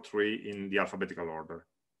before 3 in the alphabetical order.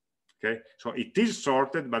 Okay, so it is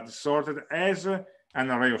sorted, but it's sorted as an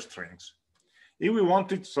array of strings. If we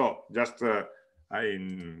wanted, so just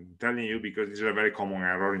I'm telling you because this is a very common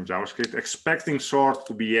error in JavaScript, expecting sort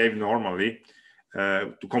to behave normally,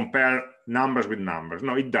 to compare numbers with numbers.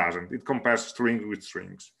 No, it doesn't. It compares strings with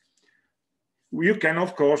strings. You can,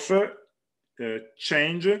 of course,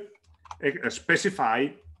 change, specify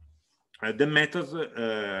the methods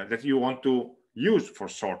that you want to use for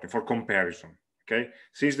sorting, for comparison. Okay,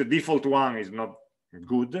 since the default one is not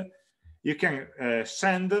good, you can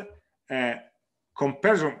send a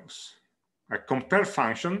compare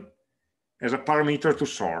function as a parameter to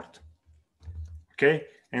sort. Okay,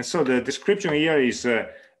 and so the description here is a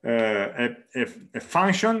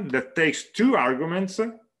function that takes 2 arguments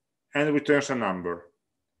and returns a number.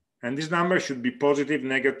 And this number should be positive,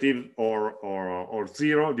 negative, or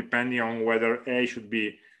 0, depending on whether A should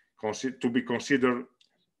be considered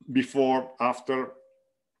before, after,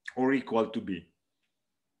 or equal to B.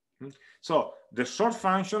 So the sort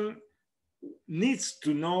function needs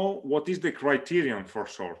to know what is the criterion for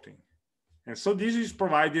sorting. And so this is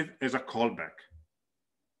provided as a callback.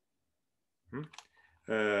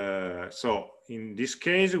 So in this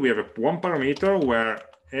case, we have one parameter where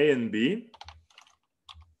A and B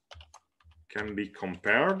can be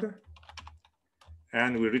compared,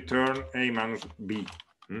 and we return A minus B,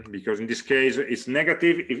 because in this case it's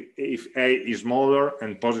negative if A is smaller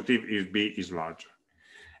and positive if B is larger.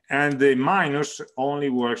 And the minus only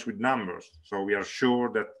works with numbers, so we are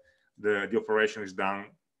sure that the operation is done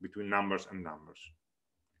between numbers and numbers.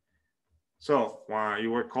 So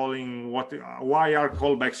you were calling, why are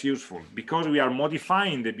callbacks useful? Because we are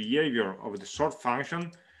modifying the behavior of the sort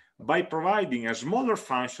function by providing a smaller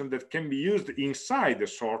function that can be used inside the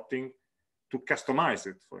sorting to customize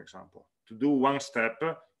it, for example, to do one step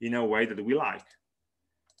in a way that we like.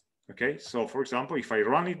 Okay, so for example, if I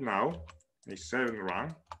run it now, I save and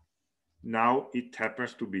run, now it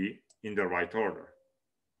happens to be in the right order.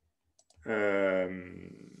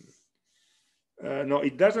 No,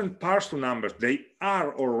 it doesn't parse to numbers. They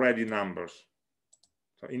are already numbers.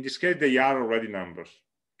 So in this case, they are already numbers.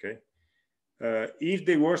 Okay. If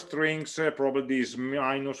they were strings, probably this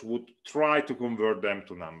minus would try to convert them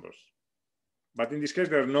to numbers. But in this case,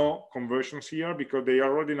 there are no conversions here because they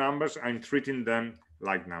are already numbers. I'm treating them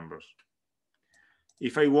like numbers.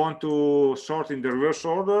 If I want to sort in the reverse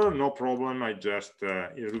order, no problem. I just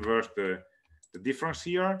reverse the difference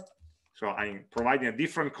here. So I'm providing a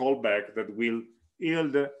different callback that will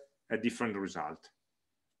yield a different result.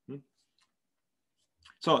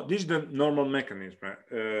 So this is the normal mechanism.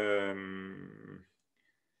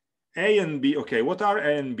 A and B. Okay, what are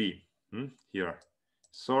A and B? Here.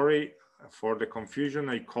 Sorry for the confusion.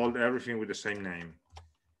 I called everything with the same name.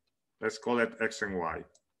 Let's call it X and Y,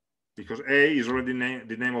 because A is already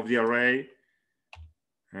the name of the array,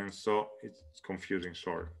 and so it's confusing.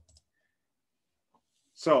 Sorry.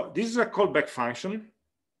 So this is a callback function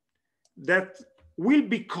that will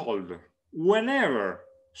be called whenever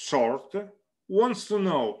sort wants to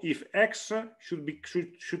know if X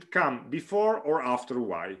should come before or after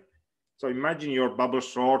Y. So imagine your bubble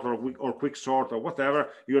sort or quick sort or whatever.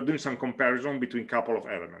 You're doing some comparison between a couple of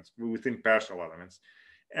elements, within pairs of elements.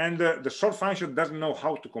 And the sort function doesn't know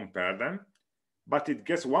how to compare them, but it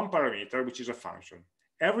gets one parameter, which is a function.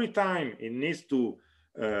 Every time it needs to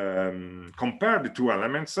compare the two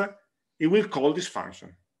elements, it will call this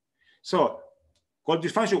function. So call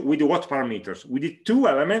this function with what parameters? With the two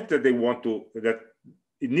elements that that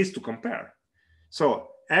it needs to compare. So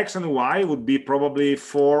X and Y would be probably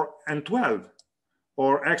 4 and 12,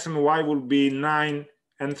 or X and Y would be 9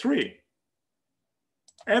 and 3.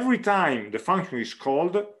 Every time the function is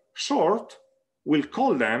called, sort will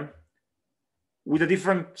call them with a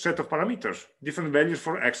different set of parameters, different values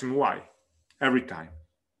for X and Y, every time.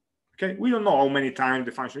 Okay, we don't know how many times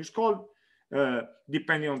the function is called,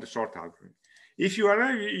 depending on the sort algorithm. If you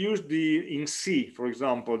already use in C, for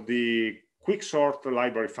example, the quicksort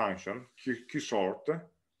library function, qsort,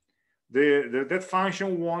 that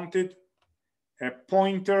function wanted a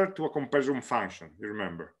pointer to a comparison function, you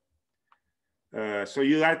remember. So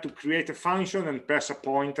you had to create a function and pass a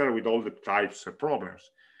pointer with all the types of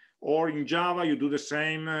problems. Or in Java, you do the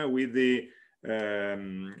same with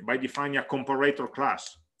by defining a comparator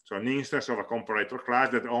class. So an instance of a comparator class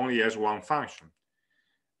that only has one function.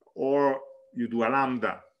 Or you do a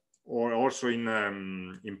lambda, or also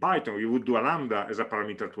in Python, you would do a lambda as a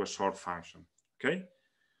parameter to a sort function. Okay,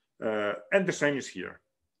 and the same is here.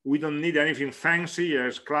 We don't need anything fancy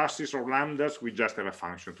as classes or lambdas. We just have a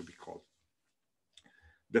function to be called.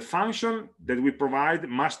 The function that we provide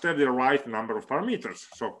must have the right number of parameters.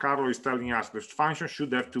 So Carlo is telling us this function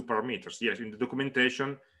should have 2 parameters. Yes, in the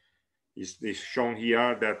documentation is shown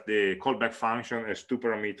here that the callback function has 2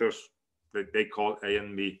 parameters that they call A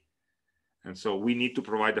and B. And so we need to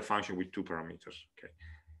provide the function with 2 parameters. Okay.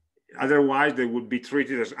 Otherwise, they would be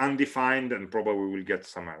treated as undefined and probably we will get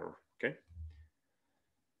some error. Okay.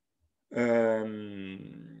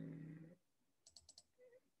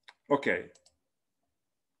 Okay.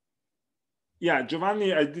 Yeah,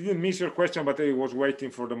 Giovanni, I didn't miss your question, but I was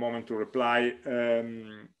waiting for the moment to reply.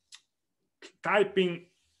 Typing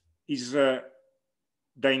is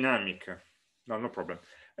dynamic. No problem.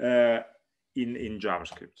 In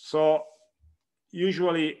JavaScript. So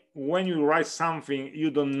usually when you write something,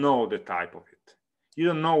 you don't know the type of it. You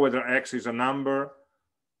don't know whether X is a number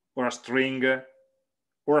or a string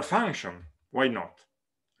or a function. Why not?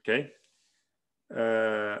 Okay.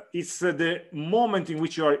 It's the moment in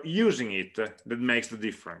which you are using it that makes the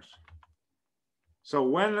difference. So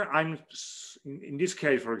when I'm in this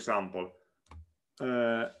case, for example,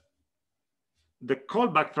 the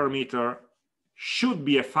callback parameter should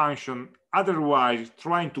be a function, otherwise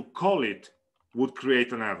trying to call it would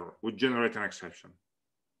create an error, would generate an exception.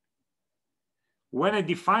 When I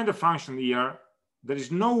define the function here, there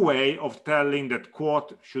is no way of telling that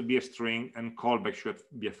quote should be a string and callback should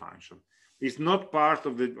be a function. It's not part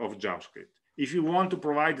of JavaScript. If you want to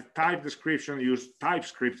provide a type description, use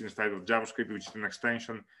TypeScript instead of JavaScript, which is an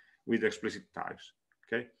extension with explicit types.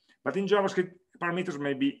 Okay, but in JavaScript, parameters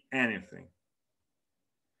may be anything.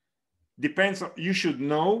 Depends on, you should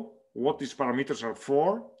know what these parameters are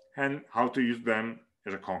for and how to use them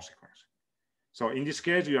as a consequence. So in this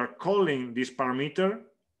case, you are calling this parameter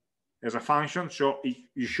as a function, so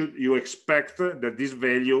you expect that this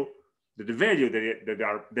value, that the value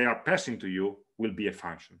that they are passing to you will be a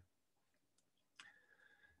function.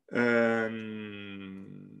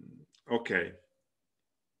 Okay.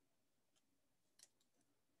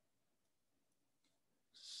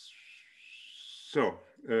 So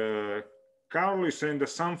Carl is saying that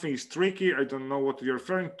something is tricky. I don't know what you're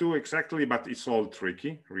referring to exactly, but it's all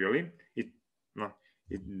tricky, really.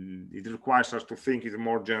 It requires us to think in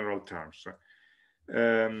more general terms.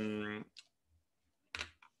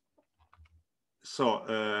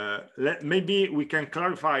 Maybe we can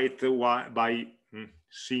clarify it by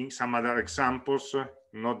seeing some other examples,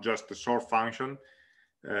 not just the sort function,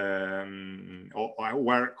 or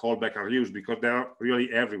where callbacks are used, because they are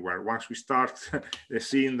really everywhere. Once we start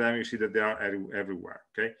seeing them, you see that they are everywhere.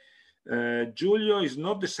 Okay, Giulio is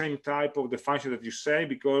not the same type of the function that you say,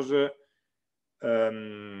 because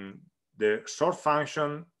the sort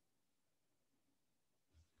function,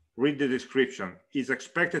 read the description, is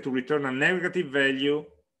expected to return a negative value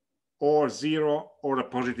or 0 or a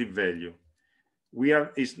positive value.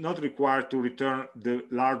 It's not required to return the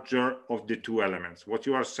larger of the two elements. What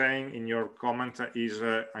you are saying in your comment is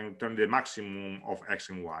I return the maximum of x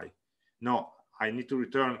and y. No, I need to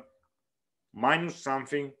return minus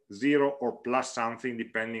something, 0 or plus something,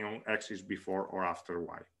 depending on x is before or after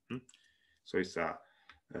y. So it's a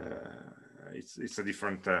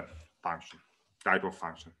different function, type of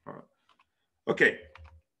function. Okay.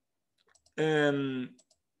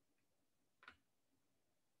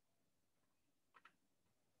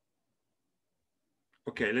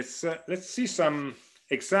 Okay, let's see some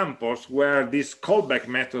examples where these callback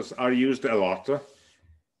methods are used a lot,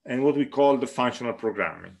 and what we call the functional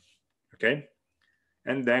programming. Okay,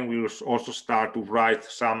 and then we will also start to write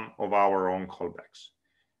some of our own callbacks.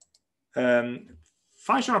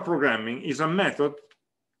 Functional programming is a method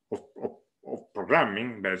of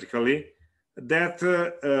programming, basically, that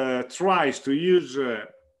tries to use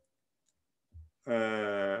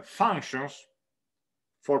functions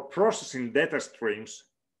for processing data streams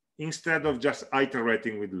instead of just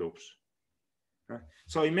iterating with loops.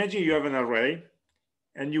 So imagine you have an array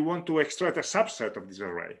and you want to extract a subset of this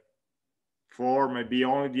array for maybe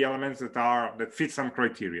only the elements that fit some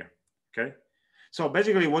criteria. Okay, so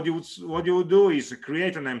basically what you would do is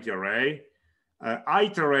create an empty array,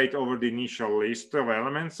 iterate over the initial list of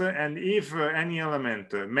elements, and if any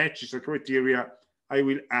element matches the criteria, I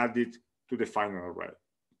will add it to the final array.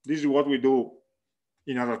 This is what we do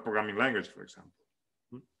in other programming language, for example.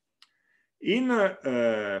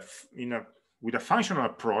 With a functional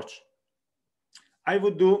approach, I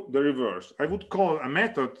would do the reverse. I would call a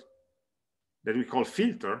method that we call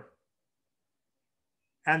filter,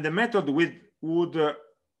 and the method would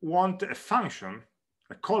want a function,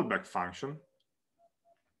 a callback function,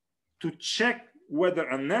 to check whether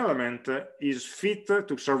an element is fit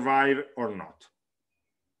to survive or not.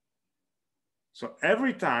 So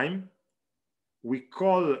every time we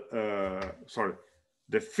call,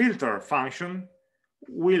 the filter function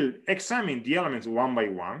will examine the elements one by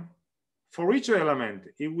one. For each element,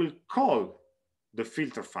 it will call the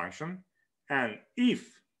filter function, and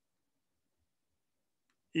if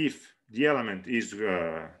the element is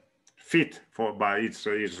fit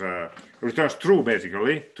returns true,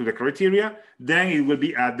 basically, to the criteria, then it will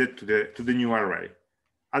be added to the new array.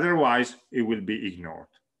 Otherwise, it will be ignored.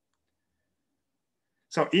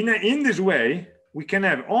 So in this way, we can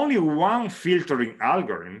have only one filtering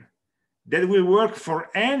algorithm that will work for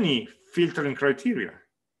any filtering criteria.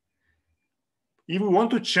 If we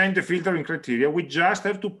want to change the filtering criteria, we just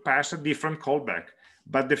have to pass a different callback,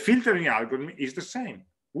 but the filtering algorithm is the same,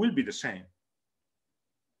 will be the same.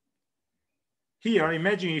 Here,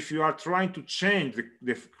 imagine if you are trying to change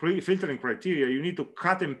the filtering criteria, you need to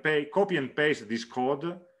copy and paste this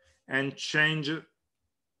code and change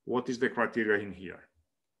what is the criteria in here.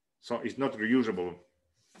 So it's not reusable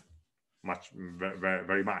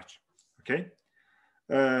very much. Okay.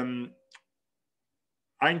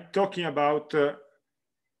 I'm talking about the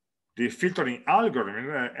filtering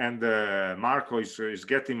algorithm, and Marco is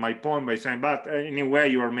getting my point by saying, but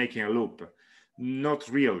anyway, you are making a loop. Not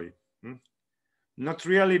really. Not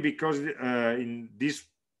really, because in this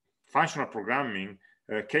functional programming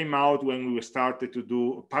came out when we started to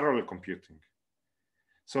do parallel computing.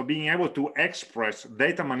 So being able to express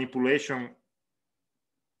data manipulation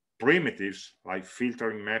primitives like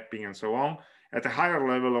filtering, mapping, and so on at a higher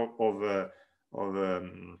level of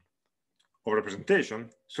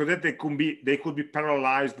representation, so that they could be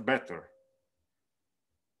parallelized better.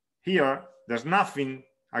 Here, there's nothing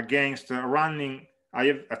against running. I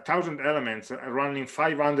have 1,000 elements running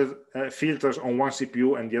 500 filters on one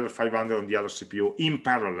CPU and the other 500 on the other CPU in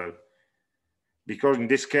parallel. Because in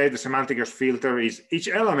this case, the semantic filter is each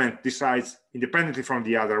element decides independently from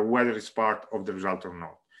the other whether it's part of the result or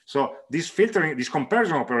not. So this filtering, these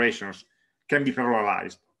comparison operations can be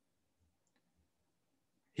parallelized.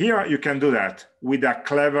 Here you can do that with a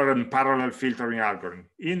clever and parallel filtering algorithm.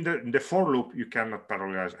 In the for loop, you cannot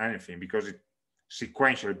parallelize anything because it's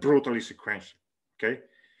sequential, brutally sequential. Okay,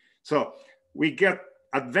 so we get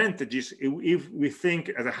advantages if we think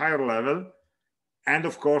at a higher level, and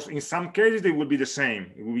of course, in some cases they will be the same.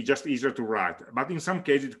 It will be just easier to write, but in some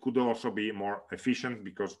cases it could also be more efficient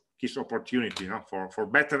because it gives opportunity, for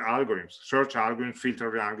better algorithms, search algorithms, filter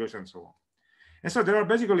algorithms, and so on. And so there are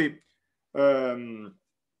basically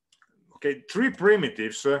three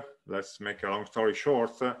primitives, let's make a long story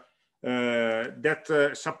short, that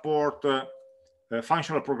support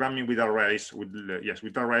functional programming with arrays, with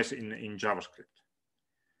arrays in JavaScript.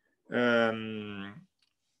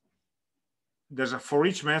 There's a for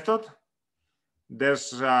each method,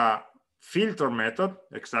 there's a filter method,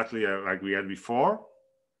 exactly like we had before,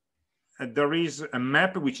 and there is a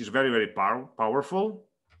map which is very, very powerful,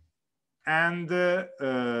 and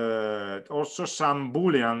also some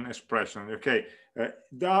Boolean expression. Okay,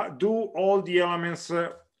 do all the elements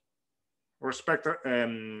respect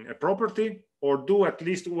a property, or do at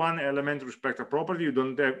least one element respect a property? You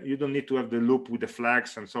don't need to have the loop with the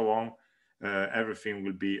flags and so on. Everything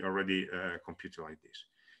will be already computed like this.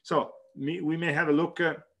 So we may have a look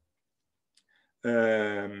at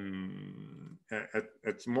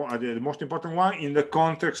the most important one in the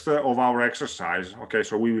context of our exercise. Okay,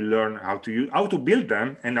 so we will learn how to build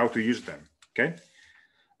them and how to use them. Okay,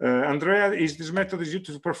 Andrea, this method is used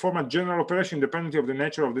to perform a general operation independently of the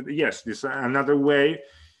nature of the. Yes, this is another way.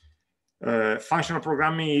 Functional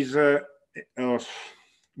programming is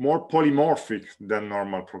more polymorphic than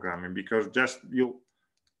normal programming, because just you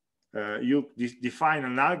define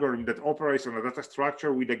an algorithm that operates on a data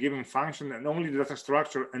structure with a given function, and only the data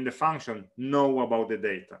structure and the function know about the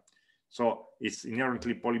data. So it's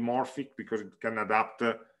inherently polymorphic because it can adapt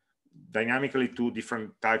dynamically to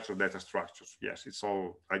different types of data structures. Yes, it's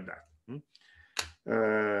all like that.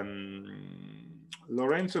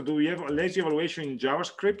 Lorenzo, do we have a lazy evaluation in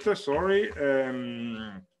JavaScript? Sorry.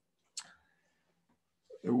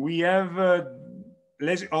 We have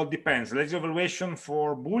lazy, depends. Lazy evaluation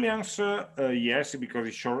for Booleans, yes, because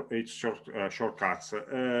it's shortcuts.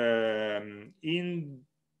 In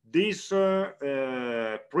these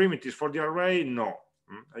primitives for the array, no.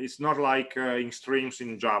 It's not like in streams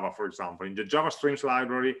in Java, for example. In the Java streams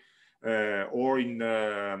library, or in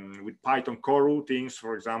with Python core routines,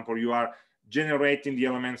 for example, you are generating the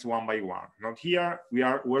elements one by one. Not here. We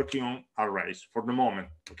are working on arrays for the moment.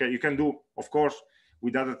 Okay, you can do, of course,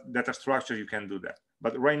 with other data structures, you can do that.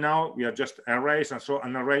 But right now, we are just arrays, and so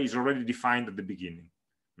an array is already defined at the beginning.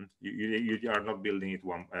 You are not building it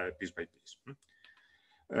one piece by piece.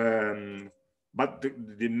 But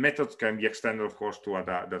the methods can be extended, of course, to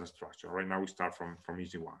other data structure. Right now, we start from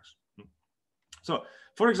easy ones. So,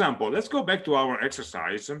 for example, let's go back to our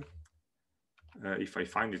exercise. If I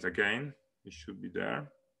find it again, it should be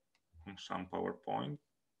there on some PowerPoint.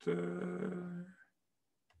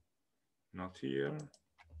 Not here.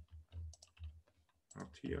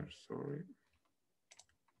 Not here, sorry.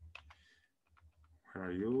 Where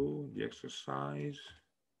are you? The exercise.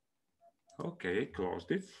 Okay,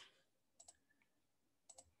 closed it.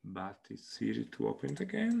 But it's easy to open it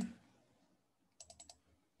again.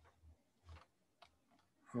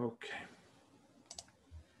 Okay.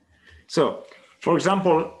 So, for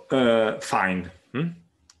example, find.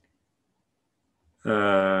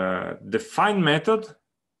 The find method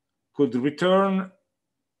could return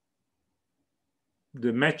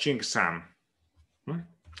the matching sum.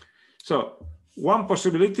 So one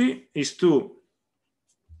possibility is to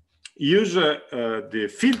use the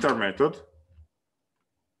filter method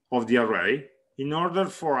of the array in order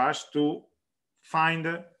for us to find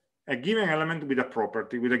a given element with a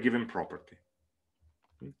property, with a given property.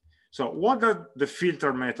 So what does the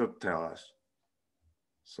filter method tell us?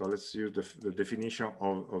 So let's use the definition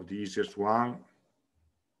of the easiest one.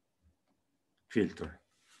 Filter.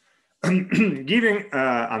 Giving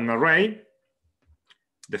an array,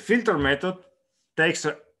 the filter method takes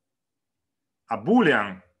a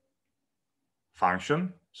Boolean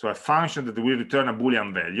function, so a function that will return a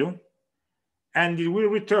Boolean value, and it will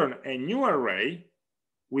return a new array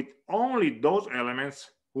with only those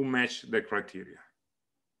elements who match the criteria.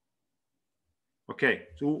 Okay,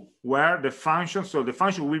 so where the function, so the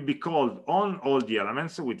function will be called on all the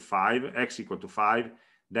elements with 5, x equal to 5,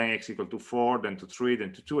 then x equal to 4, then to 3,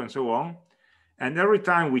 then to 2, and so on. And every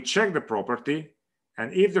time we check the property,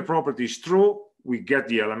 and if the property is true, we get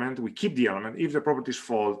the element, we keep the element. If the property is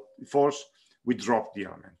false, we drop the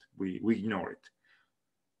element, we ignore it.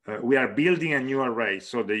 We are building a new array,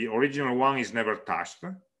 so the original one is never touched,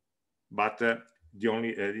 but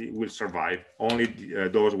will survive. Only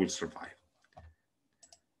those will survive.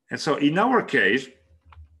 And so in our case,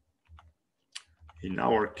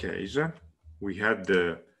 we had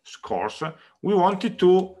the scores. We wanted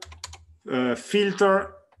to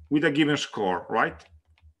filter with a given score, right?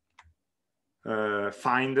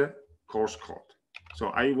 Find course code. So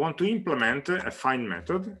I want to implement a find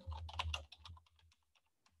method.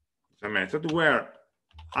 It's a method where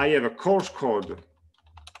I have a course code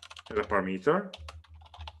as a parameter,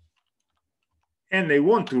 and I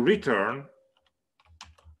want to return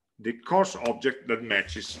the course object that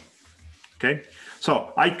matches. Okay,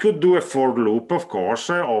 so I could do a for loop, of course,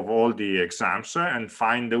 of all the exams and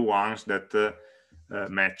find the ones that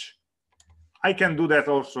match. I can do that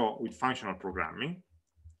also with functional programming.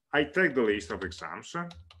 I take the list of exams,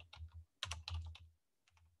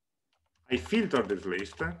 I filter this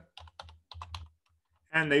list,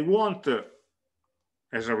 and I want,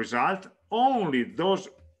 as a result, only those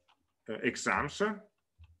exams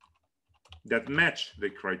that match the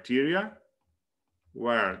criteria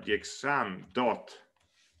where the exam dot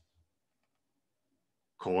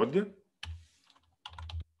code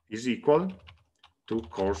is equal to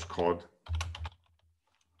course code.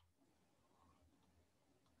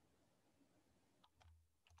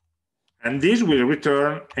 And this will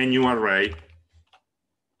return a new array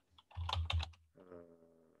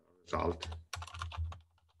result.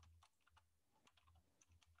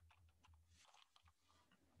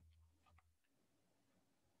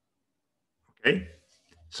 Okay,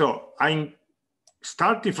 so I'm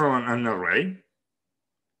starting from an array.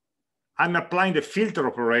 I'm applying the filter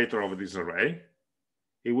operator of this array.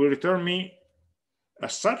 It will return me a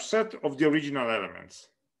subset of the original elements.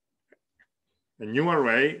 A new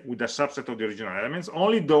array with a subset of the original elements,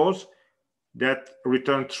 only those that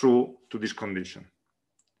return true to this condition.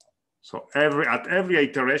 So at every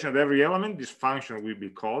iteration, at every element, this function will be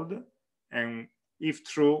called, and if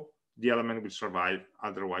true, the element will survive,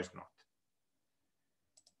 otherwise not.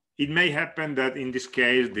 It may happen that in this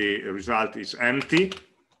case the result is empty.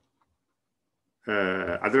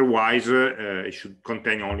 Otherwise, it should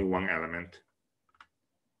contain only one element.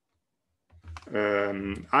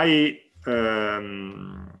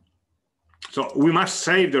 So we must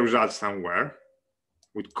save the result somewhere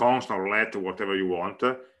with const or let, whatever you want,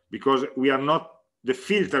 because we are not, the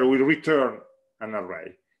filter will return an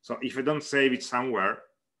array. So if I don't save it somewhere,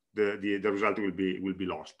 the result will be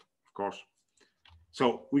lost, of course.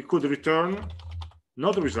 So we could return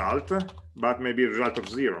not a result, but maybe a result of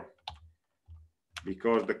 0,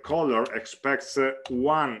 because the caller expects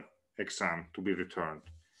one exam to be returned,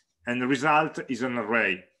 and the result is an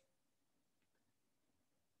array.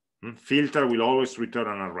 Filter will always return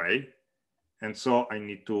an array, and so I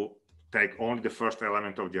need to take only the first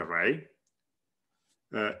element of the array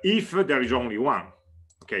if there is only one.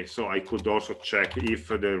 Okay, so I could also check if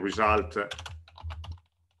the result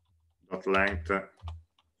dot length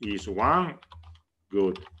is 1,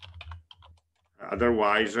 good.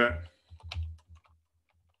 Otherwise,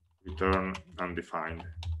 return undefined,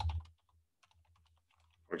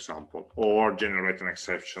 for example, or generate an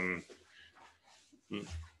exception.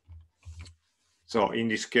 So in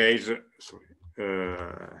this case,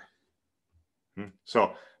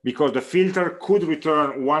 so because the filter could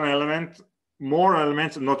return one element, more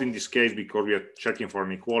elements, not in this case because we are checking for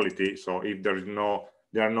inequality. So if there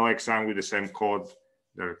are no exam with the same code,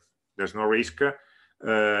 there's no risk,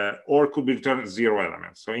 or could be returned 0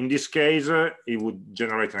 elements. So in this case, it would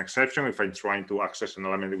generate an exception if I'm trying to access an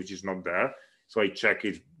element which is not there. So I check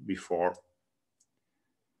it before.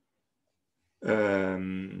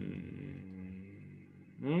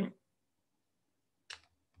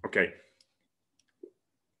 Okay.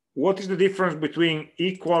 What is the difference between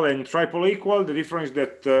equal and triple equal? The difference is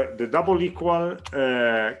that the double equal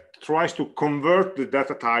tries to convert the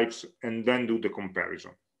data types and then do the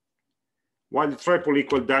comparison, while the triple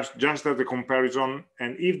equal does just the comparison,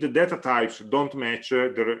 and if the data types don't match,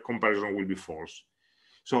 the comparison will be false.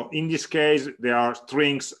 So in this case, there are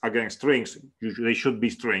strings against strings. Usually they should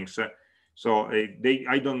be strings. So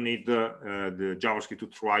I don't need the JavaScript to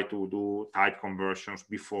try to do type conversions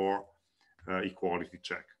before equality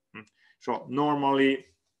check. So normally,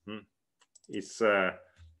 it's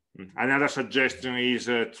another suggestion is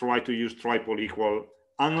try to use triple equal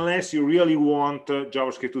unless you really want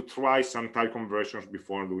JavaScript to try some type conversions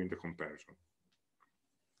before doing the comparison.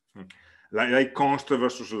 Like const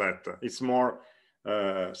versus let. It's more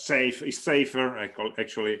safe. It's safer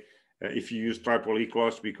actually if you use triple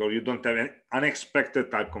equals, because you don't have an unexpected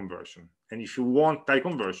type conversion. And if you want type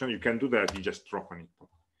conversion, you can do that. You just drop an equal.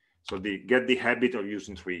 So get the habit of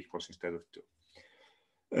using 3 equals instead of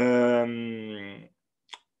 2.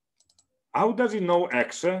 How does it know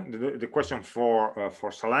X? The question for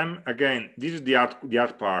Salem. Again, this is the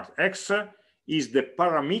hard part. X is the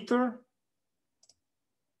parameter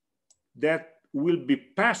that will be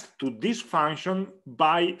passed to this function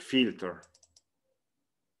by filter.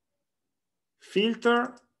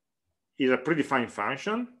 Filter is a predefined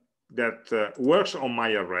function that works on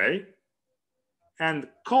my array and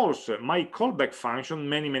calls my callback function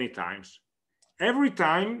many times. Every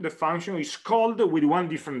time the function is called with one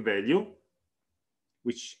different value,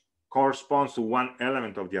 which corresponds to one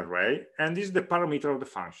element of the array, and this is the parameter of the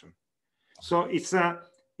function. So it's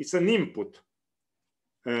an input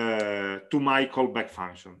to my callback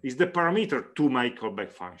function. It's the parameter to my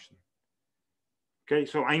callback function. Okay,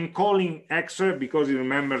 so I'm calling X because it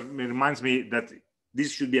reminds me that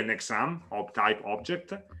this should be an exam of type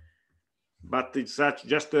object, but it's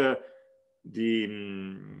just the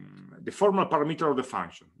formal parameter of the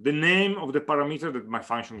function, the name of the parameter that my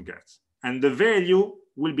function gets, and the value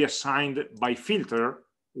will be assigned by filter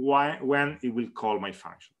when it will call my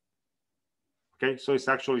function. Okay, so it's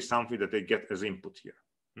actually something that I get as input here.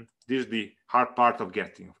 This is the hard part of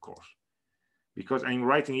getting, of course, because I'm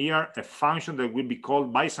writing here a function that will be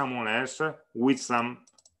called by someone else with some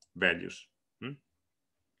values.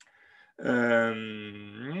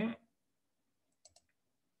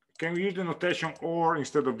 Can we use the notation or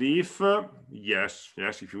instead of the if? Yes,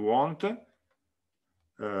 if you want.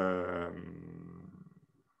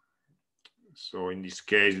 So in this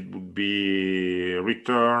case, it would be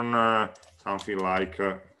return something like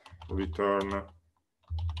return,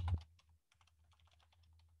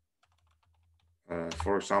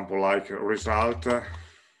 for example, like result.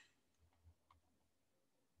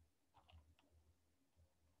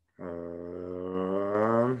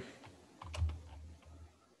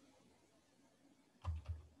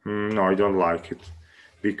 No, I don't like it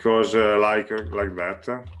because like that.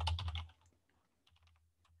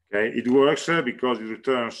 Okay, it works because it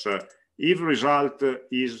returns if result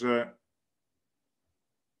is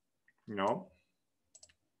no,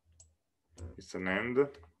 it's an end.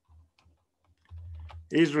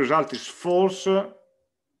 If result is false, it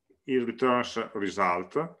returns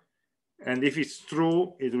result, and if it's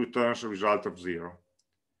true, it returns a result of 0.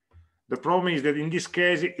 The problem is that in this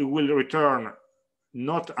case, it will return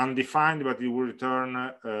not undefined, but it will return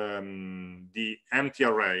the empty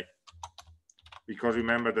array, because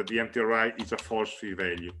remember that the empty array is a false free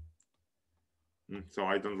value. So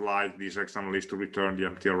I don't like this exam list to return the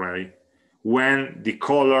empty array when the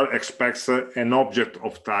caller expects an object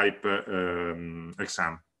of type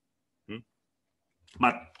exam.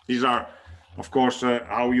 But these are, of course,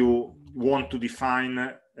 how you want to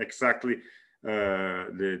define exactly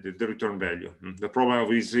the return value. The problem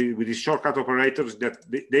with these shortcut operators is that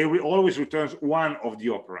they will always return one of the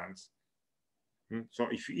operands. So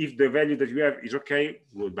if the value that you have is okay,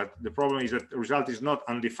 good. But the problem is that the result is not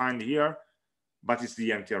undefined here, but it's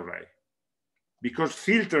the empty array. Because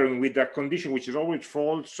filtering with a condition which is always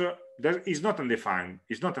false, that is not undefined.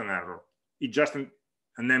 It's not an error. It's just an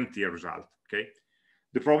empty result. Okay.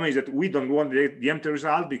 The problem is that we don't want the empty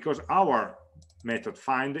result because our method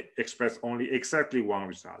find expects only exactly one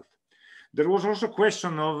result. There was also a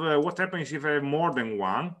question of what happens if I have more than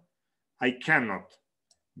one. I cannot,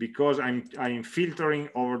 because I'm filtering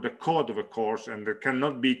over the code of a course, and there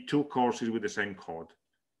cannot be two courses with the same code.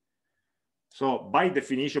 So by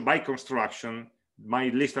definition, by construction, my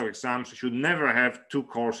list of exams should never have two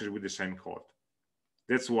courses with the same code.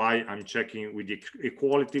 That's why I'm checking with the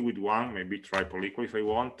equality with one, maybe triple equal if I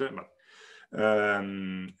want, but,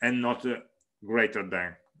 and not greater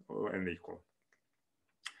than and equal.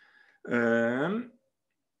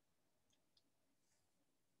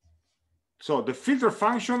 So the filter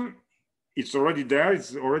function, it's already there.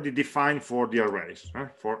 It's already defined for the arrays,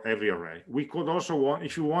 for every array. We could also want,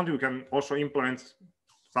 if you want, we can also implement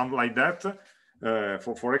something like that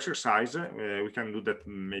for exercise. We can do that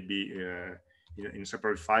maybe in a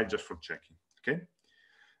separate file just for checking. Okay.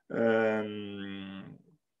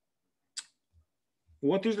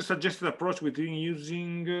 What is the suggested approach between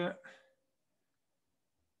using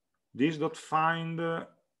this.find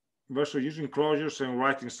versus using closures and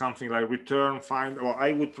writing something like return find? Or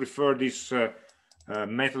I would prefer this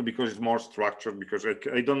method because it's more structured, because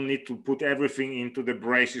I don't need to put everything into the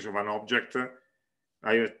braces of an object.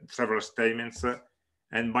 I have several statements.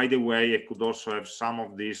 And by the way, I could also have some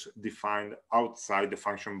of these defined outside the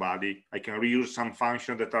function body. I can reuse some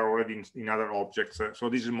functions that are already in other objects. So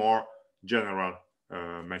this is more general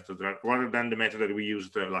method rather than the method that we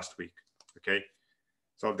used last week. Okay.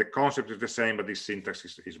 So the concept is the same, but the syntax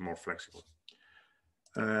is more flexible.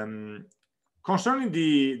 concerning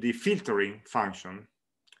the filtering function,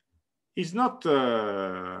 it's not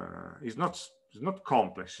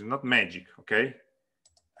complex, it's not magic. Okay,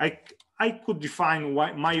 I could define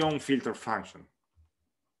my own filter function.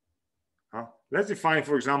 Let's define,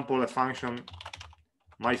 for example, a function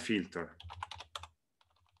myFilter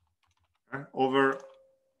over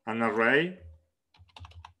an array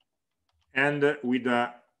and with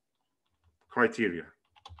a criteria.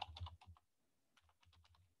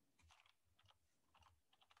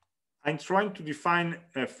 I'm trying to define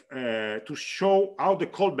to show how the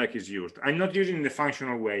callback is used. I'm not using in the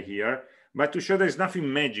functional way here, but to show there's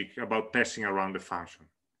nothing magic about passing around the function.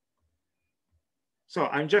 So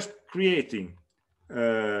I'm just creating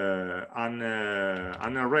an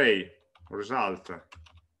array result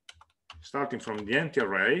starting from the empty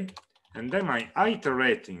array, and then I'm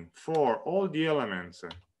iterating for all the elements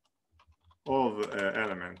of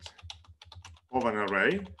an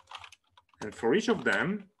array, and for each of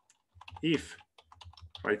them, if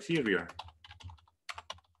criteria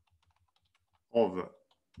of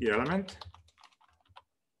the element,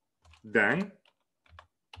 then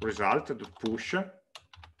result to push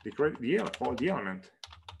the element,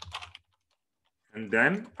 and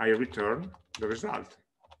then I return the result.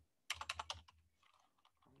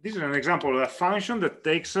 This is an example of a function that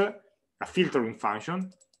takes a filtering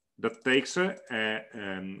function that takes a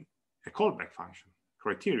callback function,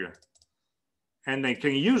 criteria, and I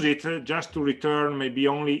can use it just to return maybe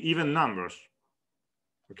only even numbers.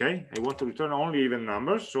 Okay, I want to return only even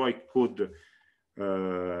numbers, so I could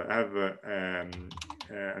have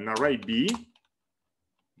an array B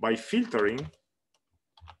by filtering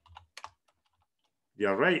the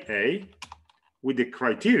array A with the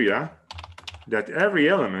criteria that every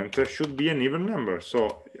element should be an even number.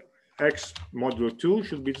 So x modulo 2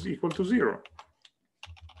 should be equal to 0.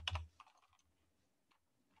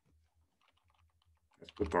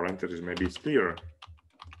 Let's put parentheses, maybe it's clearer.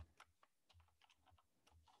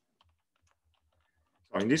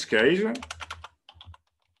 So in this case,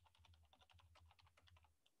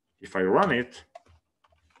 if I run it,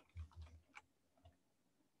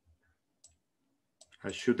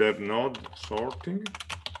 I should have node sorting.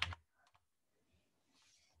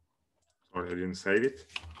 Sorry, I didn't save it.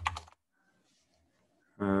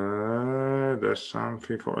 There's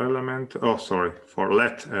something for element. Oh, sorry, for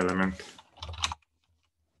let element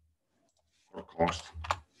or const.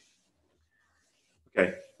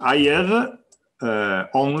 Okay, I have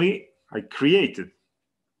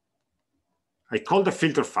I called the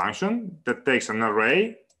filter function that takes an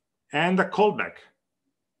array and a callback.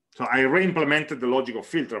 So I re-implemented the logic of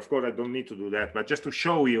filter. Of course, I don't need to do that, but just to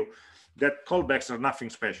show you that callbacks are nothing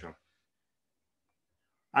special.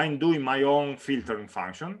 I'm doing my own filtering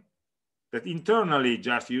function that internally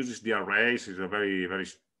just uses the arrays. It's a very, very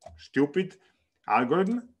stupid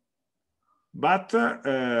algorithm, but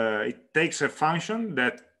it takes a function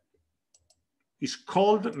that is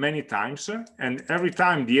called many times, and every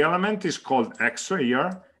time the element is called x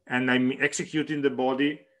here, and I'm executing the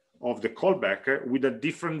body of the callback with a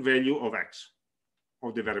different value of x,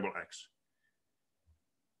 of the variable x.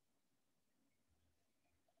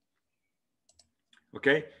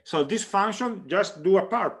 Okay, so this function just do a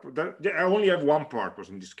part. I only have one purpose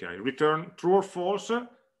in this case: return true or false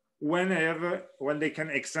when they can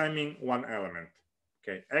examine one element.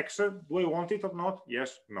 Okay, x, do I want it or not?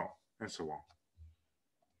 Yes, no, and so on.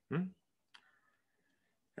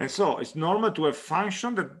 And so it's normal to have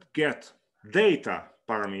functions that get data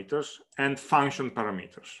parameters and function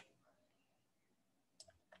parameters.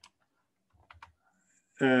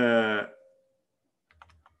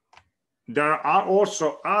 There are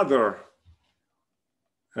also other,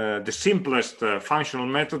 the simplest functional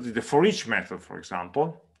method is the for each method, for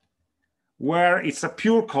example, where it's a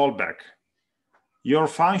pure callback. Your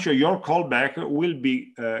function, your callback will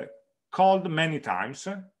be called many times.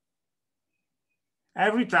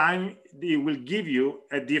 Every time it will give you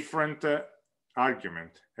a different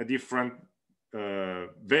argument, a different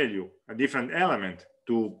value, a different element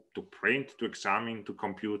to print, to examine, to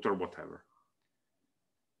compute, or whatever.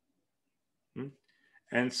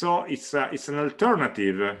 And so it's an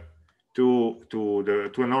alternative to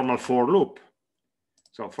a normal for loop.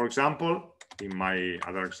 So, for example, in my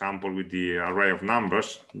other example with the array of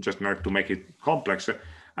numbers, just not to make it complex,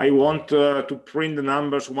 I want to print the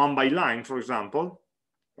numbers one by line, for example.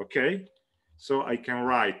 Okay, so I can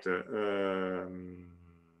write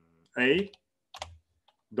a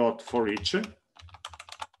dot for each. So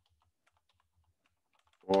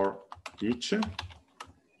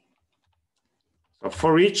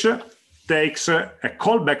for each takes a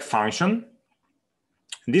callback function.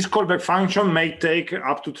 This callback function may take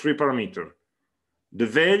up to 3 parameters. the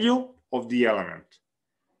value of the element,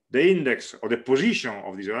 the index or the position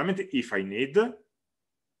of this element if I need,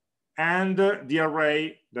 and the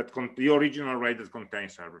array that the original array that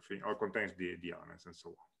contains everything or contains the elements and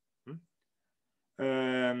so on.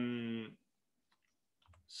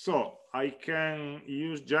 So I can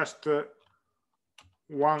use just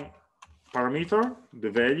one parameter, the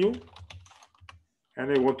value,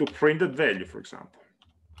 and I want to print that value, for example,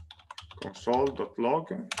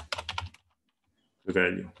 console.log the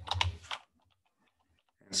value.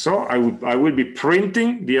 And so I will be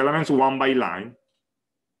printing the elements one by line,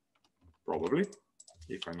 probably,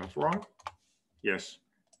 if I'm not wrong. Yes,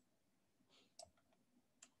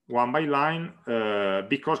 one by line,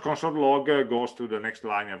 because console.log goes to the next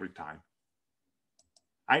line every time.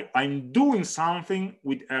 I'm doing something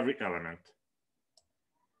with every element.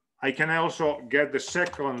 I can also get the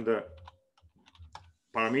second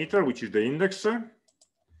parameter, which is the index.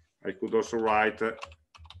 I could also write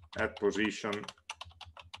at position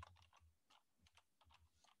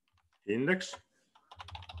index.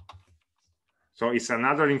 So it's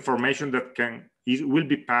another information that will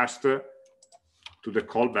be passed to the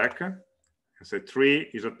callback. And say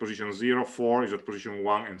 3 is at position 0, 4 is at position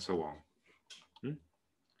 1, and so on.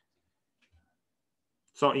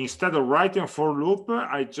 So instead of writing a for loop,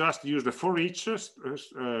 I just use the for each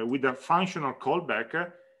with a functional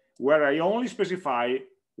callback where I only specify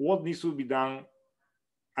what needs to be done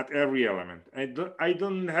at every element. I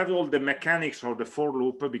don't have all the mechanics of the for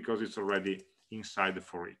loop because it's already inside the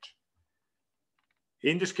for each.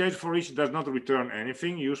 In this case, for each does not return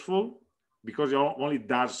anything useful because it only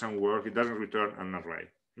does some work. It doesn't return an array.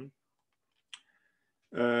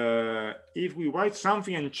 If we write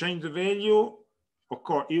something and change the value, of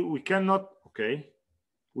course, we cannot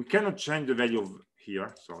change the value of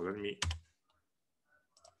here. So let me,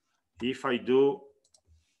 if I do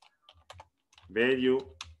value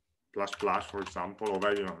plus plus, for example, or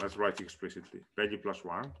value, let's write explicitly, value plus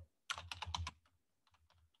 1,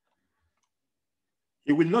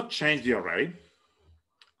 it will not change the array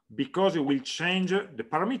because it will change the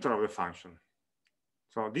parameter of the function.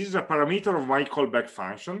 So this is a parameter of my callback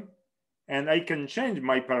function, and I can change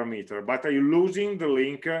my parameter, but I'm losing the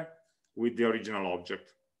link with the original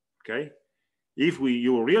object. Okay, if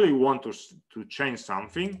you really want to change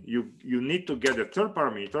something, you need to get the third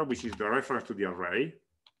parameter, which is the reference to the array,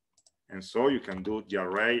 and so you can do the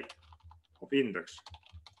array of index,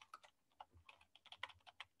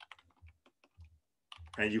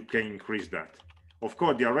 and you can increase that. Of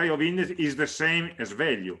course, the array of index is the same as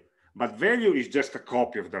value, but value is just a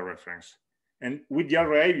copy of the reference. And with the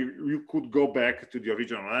array, you could go back to the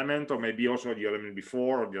original element, or maybe also the element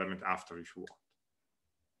before or the element after if you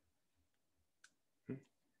want.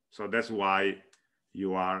 So that's why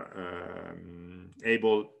you are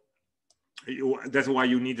that's why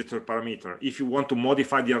you need the third parameter. If you want to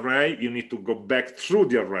modify the array, you need to go back through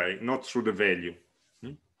the array, not through the value.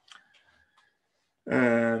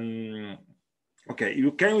 Okay,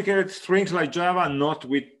 you can create strings like Java, not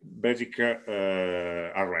with basic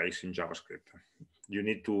arrays in JavaScript. You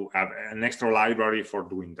need to have an extra library for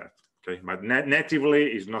doing that. Okay, but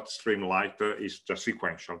natively is not string-like; it's just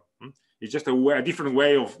sequential. It's just a different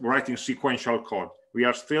way of writing sequential code. We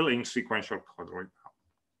are still in sequential code right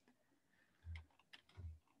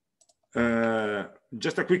now.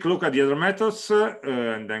 Just a quick look at the other methods,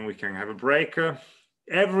 and then we can have a break.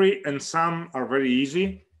 Every and some are very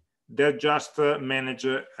easy. They just manage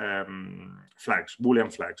flags, Boolean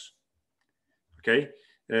flags. Okay,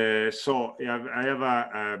 so I have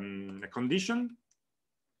a condition,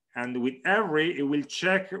 and with every, it will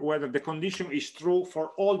check whether the condition is true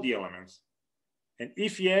for all the elements. And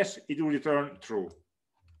if yes, it will return true.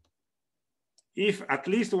 If at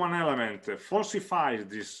least one element falsifies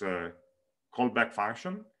this callback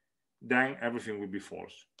function, then everything will be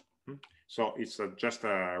false. So it's just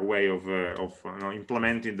a way of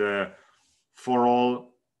implementing the for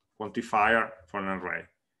all quantifier for an array.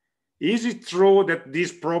 Is it true that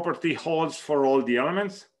this property holds for all the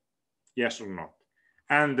elements? Yes or no?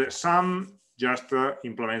 And some just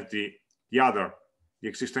implement the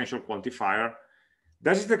existential quantifier.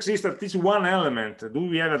 Does it exist at least one element? Do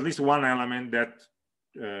we have at least one element that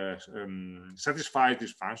satisfies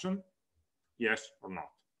this function? Yes or not?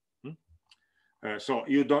 So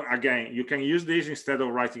you can use this instead of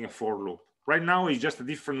writing a for loop. Right now, it's just a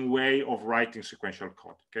different way of writing sequential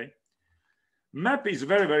code. Okay. Map is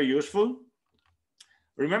very, very useful.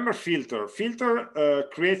 Remember filter. Filter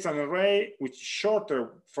creates an array which is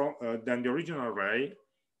shorter than the original array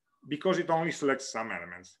because it only selects some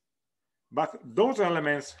elements. But those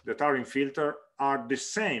elements that are in filter are the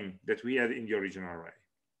same that we had in the original array.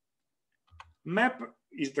 Map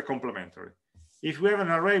is the complementary. If we have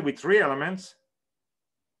an array with 3 elements,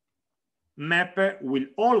 map will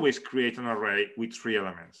always create an array with 3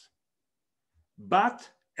 elements. But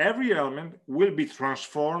every element will be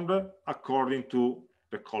transformed according to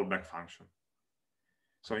the callback function.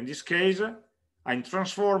 So in this case, I'm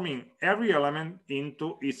transforming every element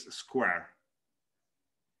into its square.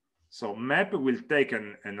 So map will take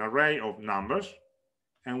an array of numbers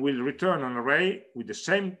and will return an array with the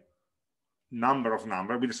same number of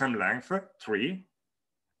numbers, with the same length, 3.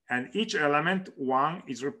 And each element, 1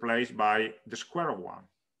 is replaced by the square of 1.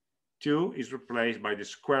 2 is replaced by the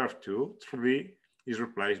square of 2. 3 is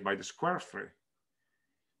replaced by the square of 3.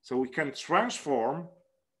 So we can transform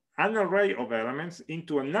an array of elements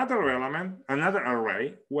into another element, another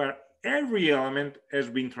array, where every element has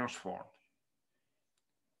been transformed.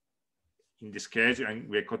 In this case, and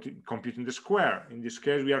we are computing the square. In this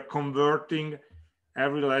case, we are converting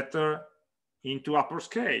every letter into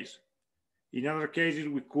uppercase. In other cases,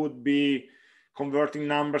 we could be converting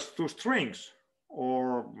numbers to strings,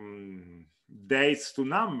 or dates to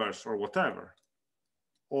numbers, or whatever,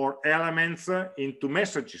 or elements into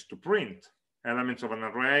messages to print, elements of an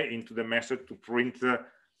array into the message to print,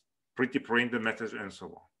 print the message, and so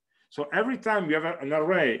on. So every time you have an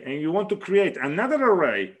array and you want to create another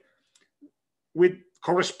array with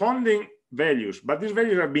corresponding values, but these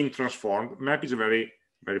values are being transformed, map is a very,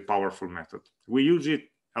 very powerful method. We use it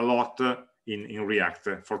a lot in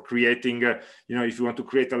React for creating, if you want to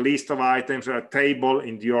create a list of items, a table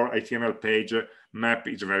in your HTML page, map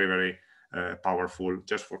is very, very powerful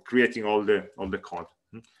just for creating all the code.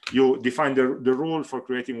 You define the rule for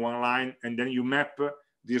creating one line, and then you map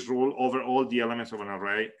this rule over all the elements of an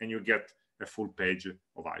array, and you get a full page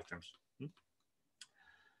of items.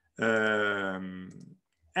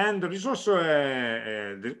 And there is also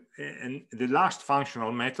the last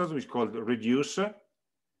functional method, which is called reduce,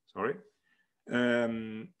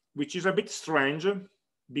 which is a bit strange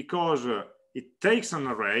because it takes an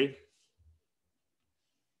array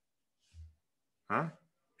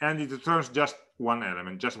and it returns just one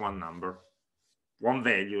element, just one number, one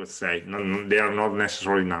value, let's say. No, they are not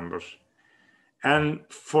necessarily numbers. And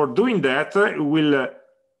for doing that, it will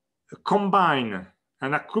combine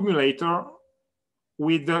an accumulator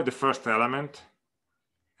with the first element,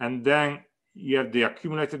 and then you have the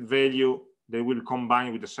accumulated value. They will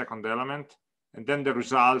combine with the second element, and then the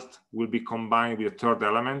result will be combined with the third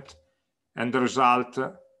element, and the result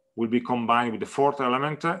will be combined with the fourth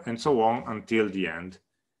element, and so on until the end.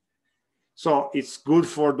 So it's good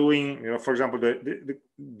for doing, for example,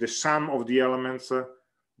 the sum of the elements,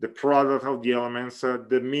 the product of the elements,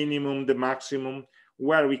 the minimum, the maximum,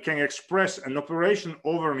 where we can express an operation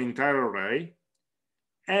over an entire array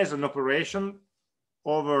as an operation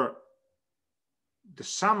over the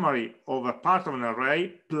summary of a part of an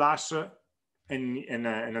array plus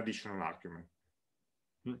an additional argument.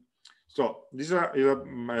 So these are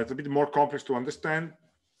a bit more complex to understand,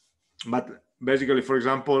 but basically, for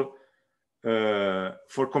example,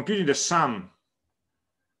 for computing the sum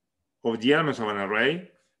of the elements of an array,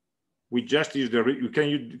 we just use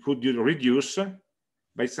could use reduce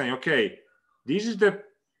by saying, okay, this is the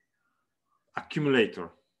accumulator,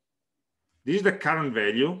 this is the current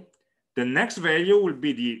value. The next value will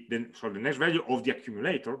be the next value of the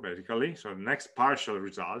accumulator, basically. So the next partial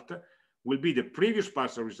result will be the previous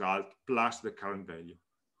partial result plus the current value.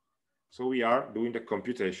 So we are doing the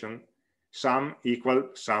computation sum equal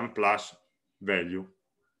sum plus value.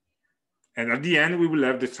 And at the end, we will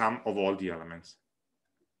have the sum of all the elements.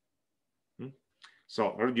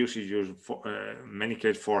 So reduce is used for many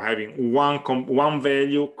cases for having one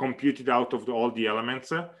value computed out of all the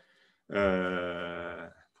elements.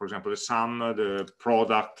 For example, the sum, the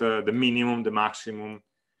product, the minimum, the maximum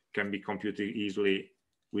can be computed easily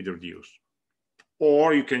with reduce.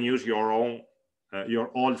 Or you can use your own,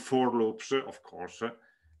 your old for loops, of course,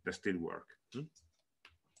 that still work.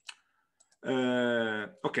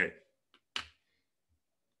 Okay.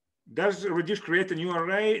 Does reduce create a new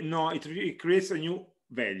array? No, it creates a new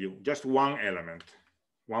value, just one element,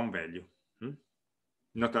 one value.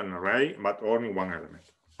 Not an array, but only one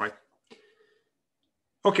element, right?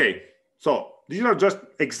 Okay, so these are just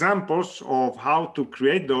examples of how to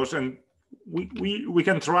create those, and we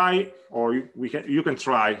can try, or you can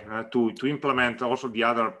try to implement also the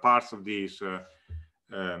other parts of this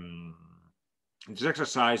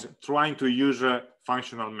exercise, trying to use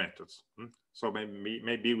functional methods. So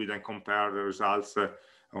maybe we then compare the results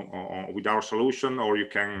with our solution, or you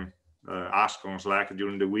can ask on Slack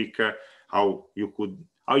during the week how you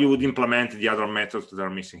would implement the other methods that are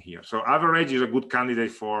missing here. So average is a good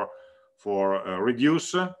candidate for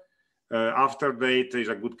reduce. After date is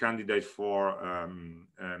a good candidate for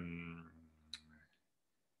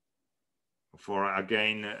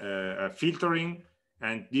again filtering,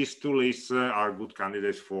 and these two lists are good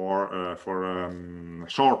candidates for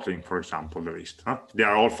sorting, for example, the list. They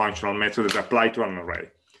are all functional methods that apply to an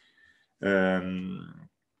array.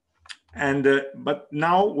 But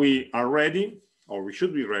now we are ready, or we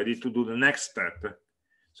should be ready to do the next step.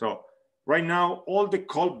 So right now, all the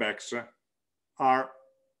callbacks are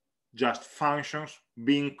just functions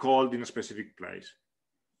being called in a specific place,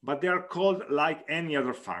 but they are called like any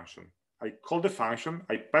other function. I call the function,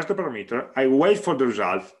 I pass the parameter, I wait for the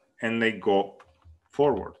result, and they go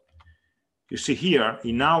forward. You see here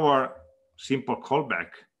in our simple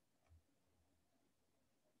callback,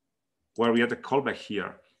 where we have the callback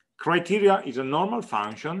here, criteria is a normal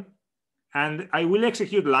function, and I will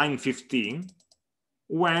execute line 15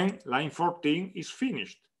 when line 14 is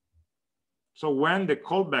finished. So when the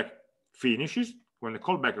callback finishes, when the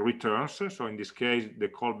callback returns, so in this case the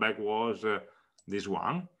callback was this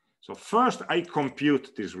one. So first I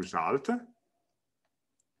compute this result,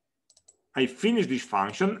 I finish this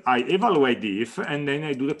function, I evaluate the if, and then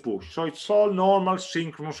I do the push. So it's all normal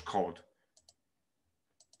synchronous code.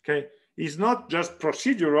 Okay, it's not just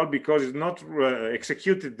procedural because it's not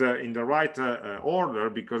executed in the right order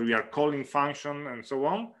because we are calling function and so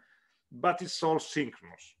on, but it's all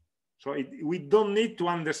synchronous. So we don't need to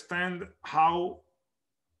understand how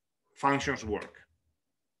functions work,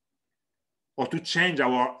 or to change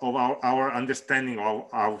our understanding of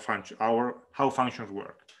how functions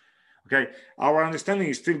work. Okay, our understanding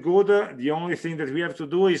is still good. The only thing that we have to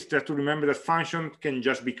do is to remember that function can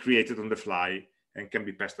just be created on the fly and can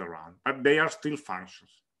be passed around, but they are still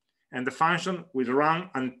functions, and the function will run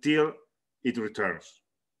until it returns,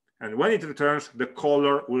 and when it returns, the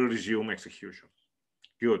caller will resume execution.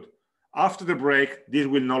 Good. After the break, this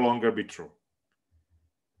will no longer be true.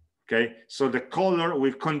 Okay, so the caller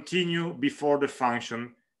will continue before the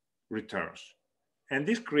function returns, and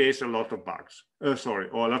this creates a lot of bugs, or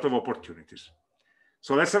a lot of opportunities.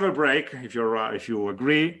 So let's have a break, if you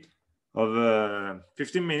agree, of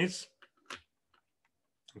 15 minutes.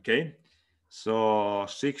 Okay, so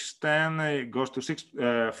 6:10 it goes to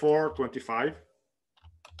 4:25,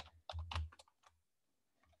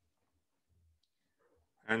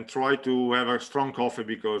 and try to have a strong coffee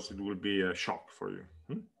because it will be a shock for you,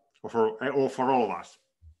 or for all of us.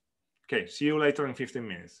 Okay, see you later in 15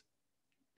 minutes.